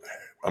build,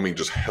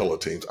 just hella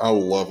teams. I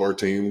love our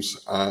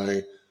teams.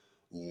 I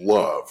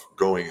love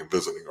going and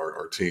visiting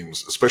our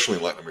teams, especially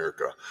in Latin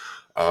America.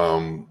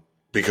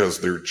 because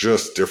they're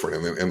just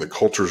different, and the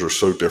cultures are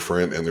so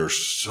different, and they're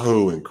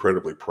so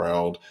incredibly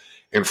proud.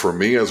 And for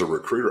me as a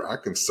recruiter, I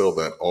can sell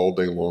that all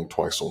day long,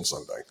 twice on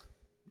Sunday.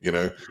 You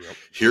know, Yep.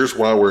 here's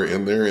why we're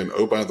in there. And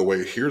oh, by the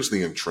way, here's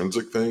the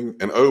intrinsic thing.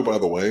 And oh, by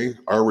the way,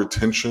 our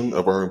retention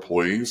of our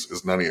employees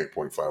is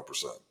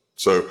 98.5%.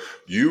 So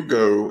you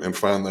go and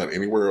find that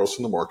anywhere else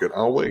in the market.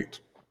 I'll wait.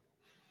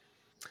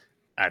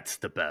 That's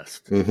the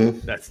best.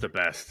 Mm-hmm. That's the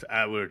best.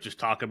 We were just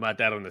talking about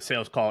that on the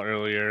sales call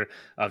earlier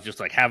of just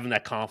like having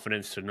that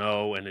confidence to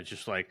know, and it's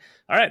just like,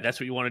 all right, that's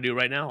what you want to do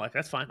right now. Like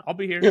that's fine. I'll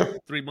be here Yeah.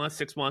 3 months,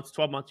 6 months,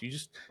 12 months. You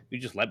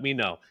just let me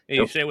know, and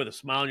you Yep. say it with a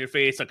smile on your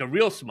face, like a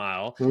real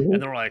smile, and Mm-hmm.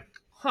 they're like,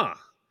 huh.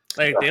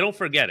 Like they don't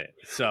forget it.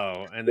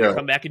 So, and they Yeah.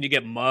 come back and you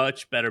get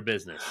much better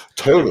business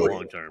in the Totally.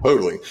 long term.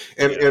 Totally.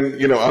 And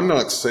Yeah. and I'm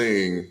not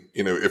saying,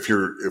 if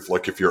you're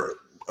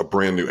a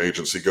brand new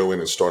agency, go in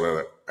and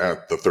start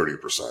at the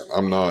 30%.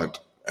 I'm not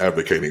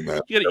advocating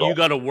that You got at you all.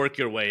 got to work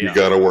your way You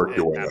got up. to work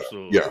your It, way up. Yeah.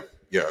 absolutely.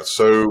 Yeah.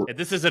 So And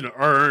this is an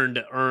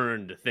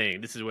earned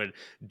thing. This is when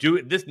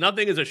do this.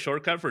 Nothing is a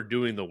shortcut for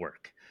doing the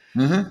work.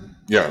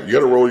 yeah, you got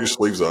to roll your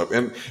sleeves up.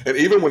 And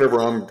even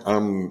whenever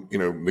I'm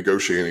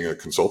negotiating a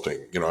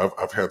consulting,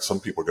 I've had some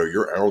people go,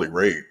 your hourly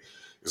rate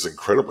is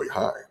incredibly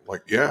high.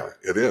 Like, yeah,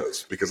 it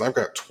is, because I've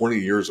got 20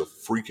 years of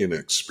freaking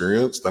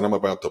experience that I'm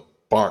about to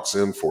box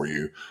in for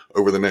you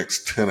over the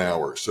next 10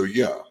 hours. So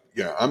yeah,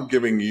 I'm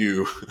giving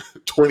you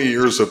 20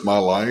 years of my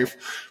life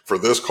for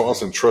this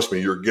cost. And trust me,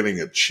 you're getting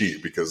it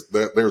cheap, because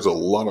there's a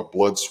lot of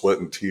blood, sweat,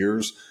 and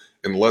tears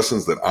and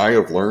lessons that I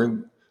have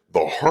learned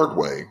the hard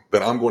way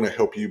that I'm going to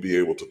help you be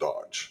able to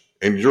dodge.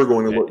 And you're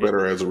going to look It,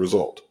 better as a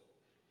result.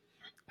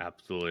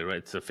 Absolutely right.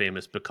 It's a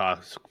famous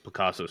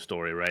Picasso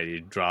story, right? He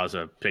draws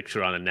a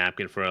picture on a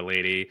napkin for a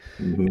lady,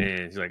 Mm-hmm. and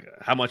he's like,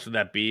 "How much would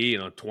that be?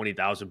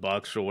 20,000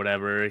 bucks or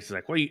whatever." He's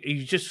like, "Well,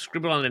 you just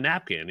scribble on a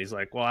napkin." He's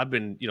like, "Well, I've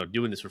been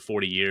doing this for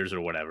 40 years or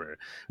whatever,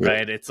 Yeah,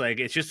 right?" It's like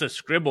it's just a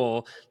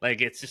scribble.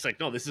 Like it's just like,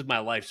 no, this is my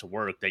life's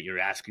work that you're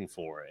asking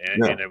for,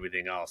 yeah, and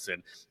everything else,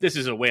 and this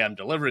is a way I'm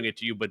delivering it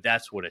to you. But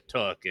that's what it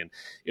took, and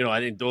I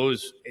think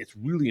it's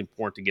really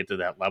important to get to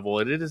that level.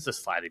 And it is a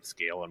sliding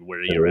scale on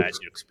where it you're at in is.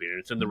 your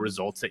experience and the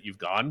results that you've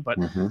gotten. But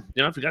Mm-hmm.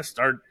 if you got to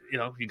start,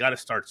 you got to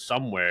start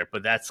somewhere.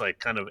 But that's like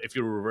kind of if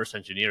you reverse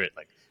engineer it,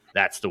 like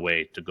that's the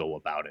way to go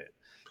about it.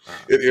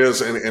 It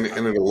is, I, and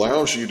it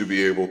allows you to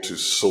be able to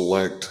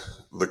select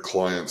the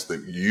clients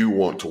that you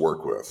want to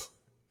work with.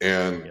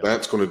 And yep.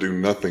 that's going to do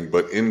nothing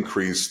but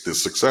increase the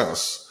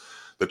success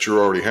that you're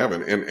already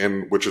having,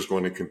 and which is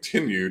going to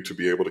continue to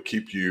be able to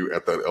keep you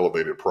at that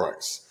elevated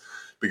price.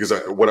 Because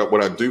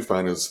what I do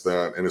find is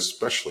that, and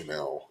especially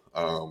now,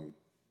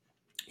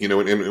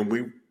 and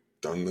we've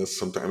done this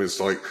sometimes. It's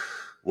like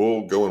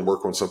we'll go and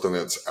work on something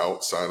that's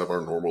outside of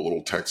our normal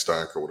little tech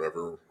stack or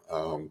whatever,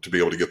 to be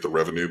able to get the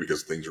revenue,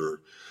 because things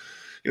are,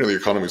 the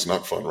economy is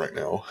not fun right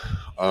now.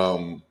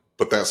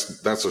 But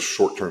that's a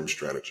short term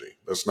strategy.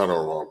 That's not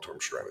our long term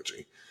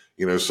strategy.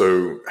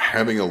 So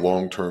having a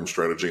long term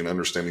strategy and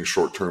understanding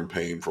short term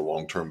pain for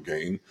long term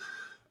gain,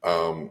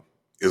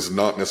 is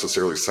not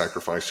necessarily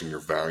sacrificing your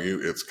value.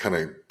 It's kind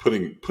of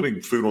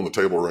putting food on the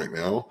table right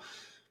now,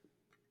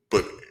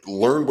 but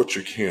learn what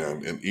you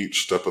can in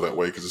each step of that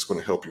way, because it's going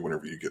to help you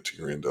whenever you get to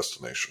your end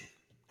destination.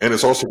 And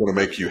it's also going to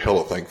make you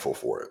hella thankful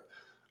for it.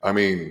 I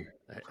mean,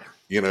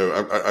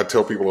 I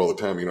tell people all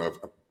the time, I've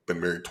been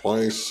married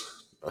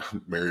twice.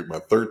 I'm married my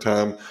third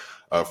time.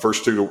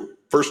 First two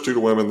to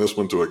women, this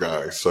one to a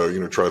guy.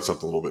 So, tried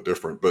something a little bit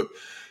different. But,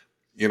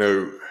 you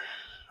know,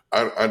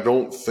 I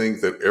don't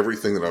think that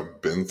everything that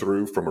I've been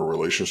through from a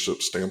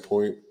relationship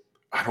standpoint,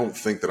 I don't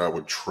think that I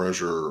would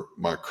treasure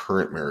my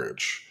current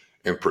marriage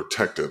and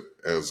protect it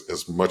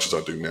as much as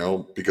I do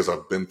now, because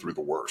I've been through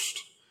the worst.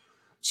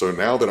 So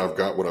now that I've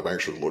got what I've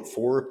actually looked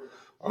for,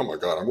 oh my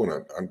God,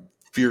 I'm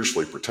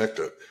fiercely protect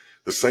it.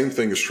 The same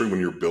thing is true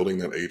when you're building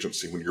that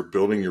agency, when you're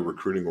building your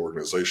recruiting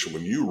organization.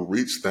 When you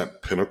reach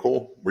that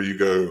pinnacle where you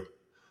go,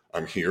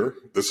 I'm here.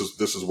 This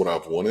is what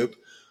I've wanted.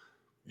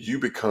 You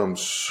become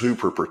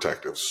super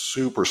protective,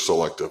 super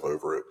selective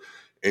over it,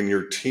 and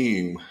your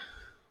team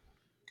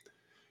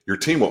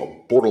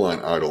will borderline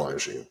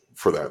idolize you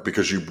for that,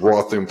 because you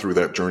brought them through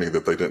that journey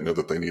that they didn't know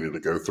that they needed to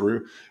go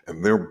through,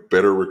 and they're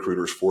better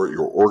recruiters for it.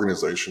 Your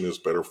organization is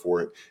better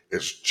for it.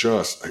 It's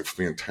just a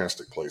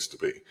fantastic place to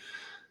be.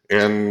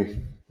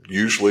 And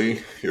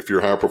usually, if you're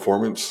high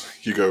performance,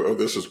 you go, oh,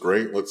 this is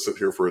great. Let's sit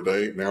here for a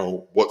day.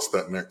 Now, what's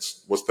that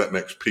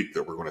next peak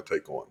that we're going to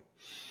take on?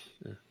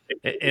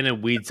 And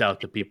it weeds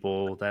out the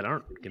people that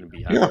aren't going to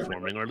be high Yeah.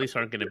 performing, or at least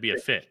aren't going to be a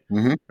fit,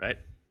 Mm-hmm. right?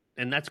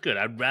 And that's good.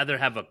 I'd rather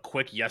have a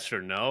quick yes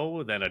or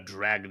no than a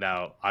dragged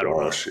out. I don't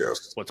Gosh, know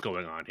yes. what's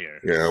going on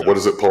here. Yeah, what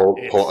is So it, Paul?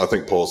 I it's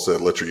think Paul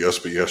said, "Let your yes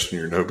be yes and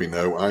your no be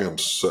no."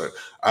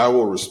 I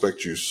will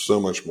respect you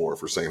so much more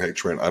for saying, "Hey,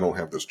 Trent, I don't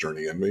have this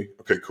journey in me."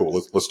 Okay, cool.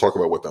 Let's talk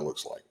about what that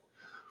looks like.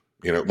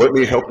 Let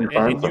me help you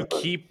find and you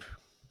something. keep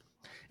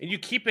and you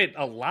keep it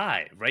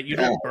alive, right? You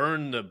Yeah. don't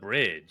burn the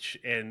bridge,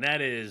 and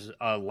that is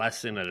a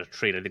lesson and a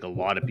trait I think a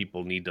lot of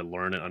people need to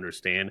learn and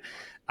understand.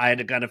 I had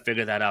to kind of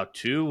figure that out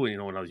too. You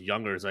know, when I was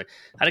younger, it's like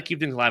how to keep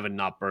things alive and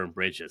not burn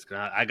bridges. Cause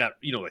I got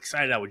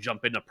excited. I would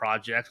jump into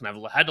projects, and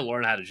I've had to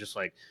learn how to just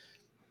like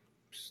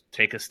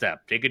take a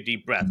step, take a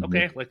deep breath. Mhm.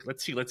 Okay, like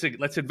let's see, let's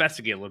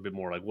investigate a little bit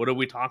more. Like, what are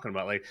we talking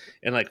about? Like,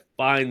 and like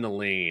find the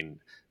lane.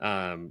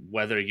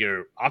 Whether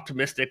you're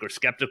optimistic or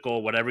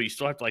skeptical, whatever, you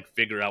still have to like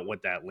figure out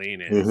what that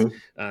lane is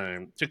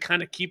Mhm. to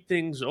kind of keep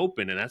things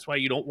open. And that's why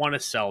you don't want to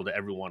sell to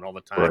everyone all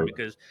the time, Right.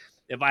 because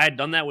if I had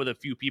done that with a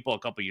few people a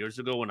couple years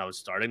ago when I was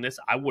starting this,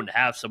 I wouldn't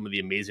have some of the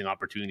amazing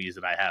opportunities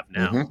that I have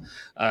now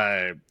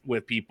Mhm.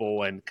 with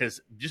people. And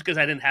because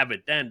I didn't have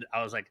it then,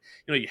 I was like,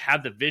 you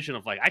have the vision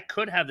of like, I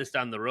could have this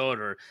down the road,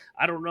 or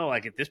I don't know,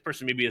 like if this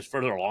person maybe is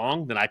further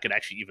along, then I could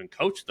actually even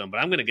coach them, but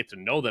I'm going to get to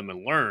know them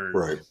and learn.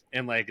 Right.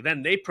 And like,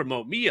 then they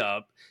promote me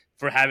up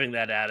for having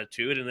that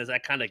attitude. And as I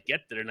kind of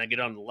get there and I get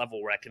on the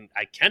level where I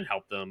can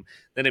help them,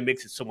 then it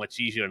makes it so much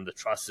easier and the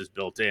trust is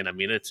built in. I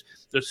mean,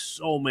 there's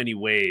so many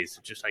ways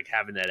to just like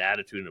having that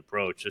attitude and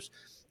approach. Just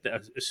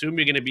assume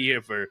you're going to be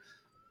here for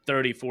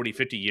 30, 40,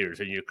 50 years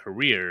in your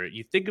career.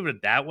 You think of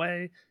it that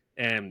way,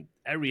 and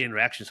every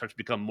interaction starts to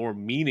become more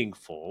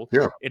meaningful.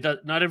 Yeah. It does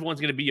not everyone's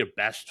going to be your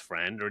best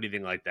friend or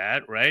anything like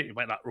that, right? You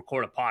might not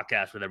record a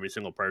podcast with every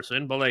single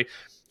person, but like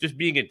just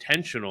being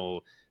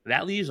intentional,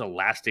 that leaves a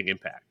lasting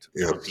impact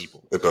on Yes,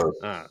 people. it does.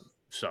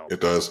 So It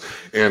does.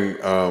 And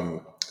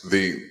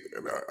the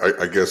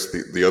I guess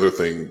the other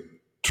thing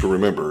to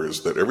remember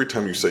is that every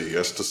time you say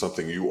yes to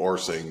something, you are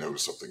saying no to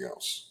something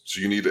else.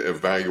 So you need to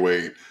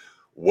evaluate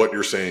what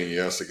you're saying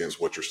yes against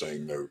what you're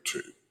saying no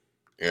to,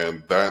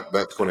 and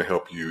that's going to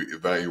help you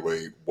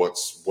evaluate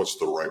what's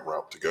the right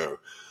route to go.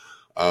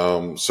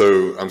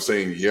 So I'm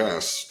saying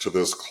yes to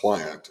this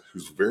client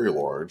who's very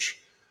large,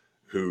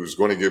 who's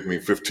going to give me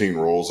 15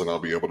 roles and I'll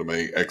be able to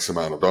make X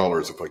amount of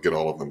dollars if I get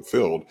all of them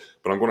filled.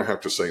 But I'm going to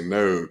have to say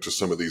no to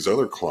some of these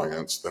other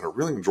clients that I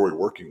really enjoy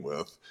working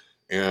with.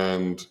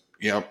 And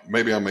yeah,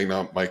 maybe I may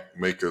not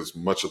make as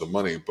much of the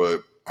money,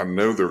 but I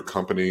know their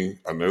company,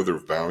 I know their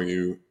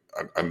value,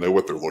 I know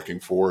what they're looking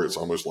for. It's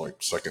almost like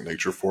second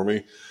nature for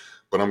me.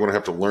 But I'm going to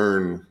have to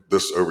learn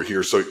this over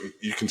here. So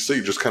you can see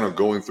just kind of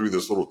going through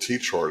this little T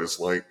chart, it's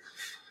like,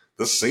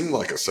 this seemed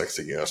like a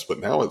sexy yes, but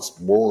now it's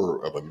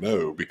more of a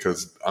no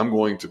because I'm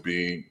going to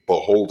be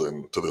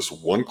beholden to this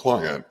one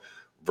client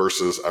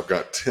versus I've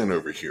got 10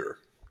 over here.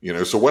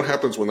 So what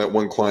happens when that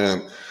one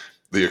client,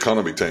 the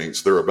economy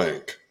tanks, they're a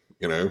bank,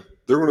 they're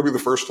going to be the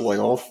first to lay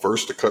off,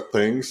 first to cut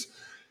things.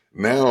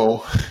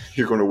 Now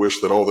you're going to wish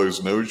that all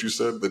those no's you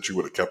said that you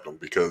would have kept them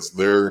because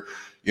they're,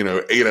 8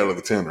 out of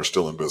the 10 are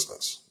still in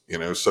business,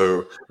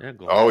 so yeah, I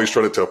go. always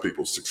try to tell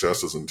people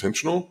success is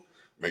intentional.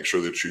 Make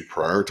sure that you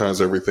prioritize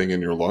everything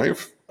in your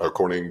life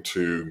according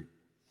to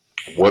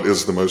what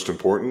is the most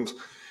important.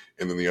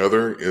 And then the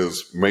other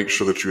is make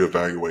sure that you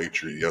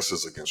evaluate your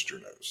yeses against your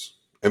nos.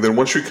 And then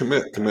once you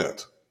commit.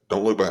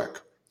 Don't look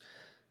back.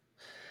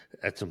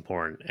 That's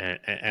important,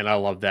 and I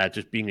love that.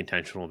 Just being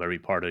intentional of every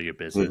part of your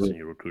business Mm-hmm. and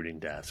your recruiting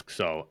desk.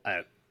 So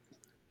a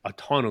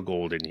ton of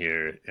gold in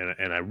here,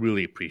 and I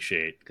really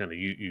appreciate kind of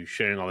you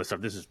sharing all this stuff.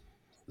 This is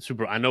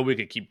super. I know we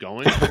could keep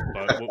going,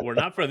 but we're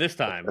not for this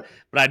time.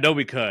 But I know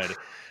we could.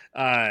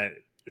 Uh,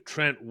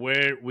 Trent,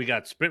 where we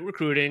got Sprint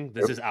Recruiting,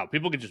 this Yep. is out.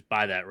 People can just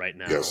buy that right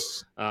now. Yes.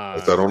 Is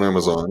that on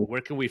Amazon? Where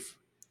can we?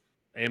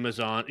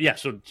 Amazon, yeah.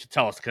 So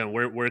tell us, kind of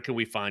where can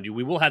we find you?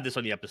 We will have this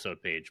on the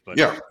episode page, but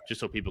Yeah. just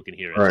so people can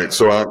hear All it. right.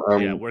 So Yeah,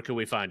 I'm where can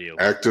we find you?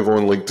 active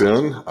on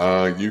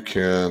LinkedIn. You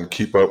can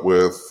keep up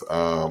with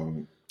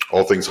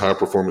all things high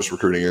performance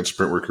recruiting and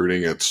sprint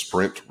recruiting at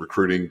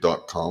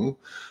sprintrecruiting.com.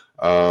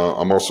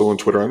 I'm also on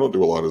Twitter. I don't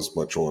do a lot as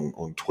much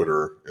on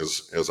Twitter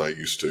as I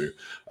used to.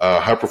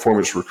 High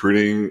performance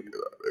recruiting.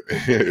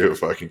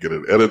 If I can get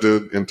it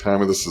edited in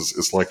time, this is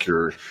it's like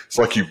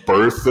you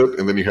birth it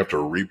and then you have to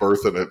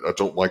rebirth it. I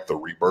don't like the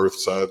rebirth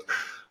side.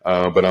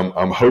 But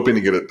I'm hoping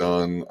to get it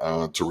done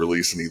to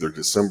release in either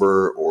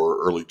December or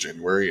early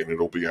January, and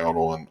it'll be out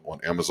on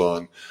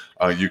Amazon.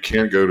 You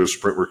can go to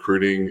Sprint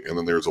Recruiting, and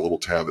then there's a little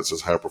tab that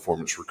says High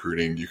Performance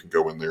Recruiting. You can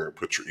go in there and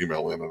put your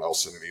email in, and I'll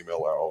send an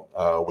email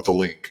out with a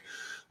link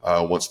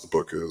once the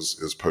book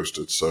is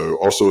posted. So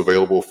also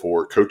available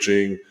for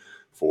coaching,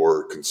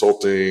 for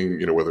consulting,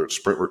 whether it's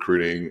Sprint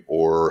Recruiting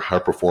or High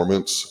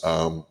Performance.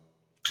 I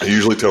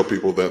usually tell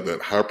people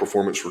that high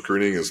performance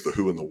recruiting is the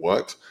who and the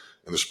what,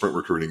 and the sprint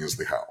recruiting is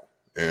the how.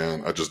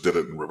 And I just did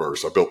it in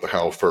reverse. I built the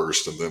how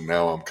first, and then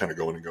now I'm kind of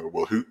going and go,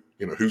 well, who's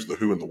the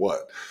who and the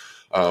what?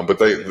 But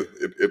Yeah.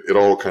 it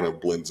all kind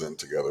of blends in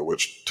together,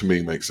 which to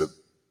me makes it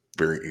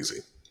very easy.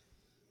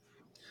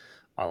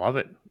 I love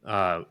it.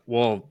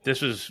 Well,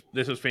 this was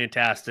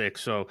fantastic.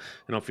 So,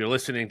 if you're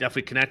listening,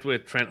 definitely connect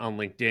with Trent on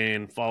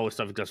LinkedIn. Follow his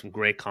stuff. He's got some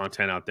great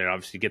content out there.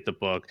 Obviously, get the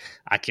book.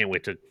 I can't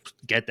wait to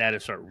get that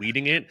and start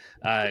reading it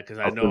because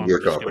I I'll know send you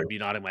I'm a just going copy. to be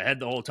nodding my head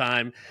the whole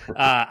time.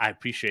 I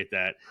appreciate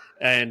that,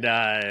 and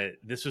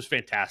this was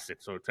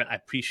fantastic. So, Trent, I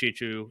appreciate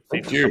you.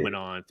 Thanks Thank for coming you.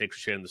 on. Thanks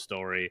for sharing the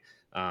story.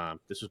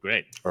 This was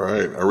great. All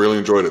right. I really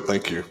enjoyed it.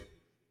 Thank you.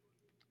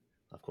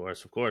 Of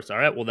course, of course. All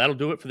right. Well, that'll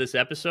do it for this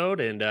episode.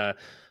 And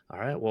all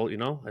right. Well,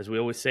 as we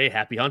always say,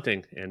 happy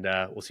hunting, and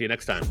we'll see you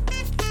next time.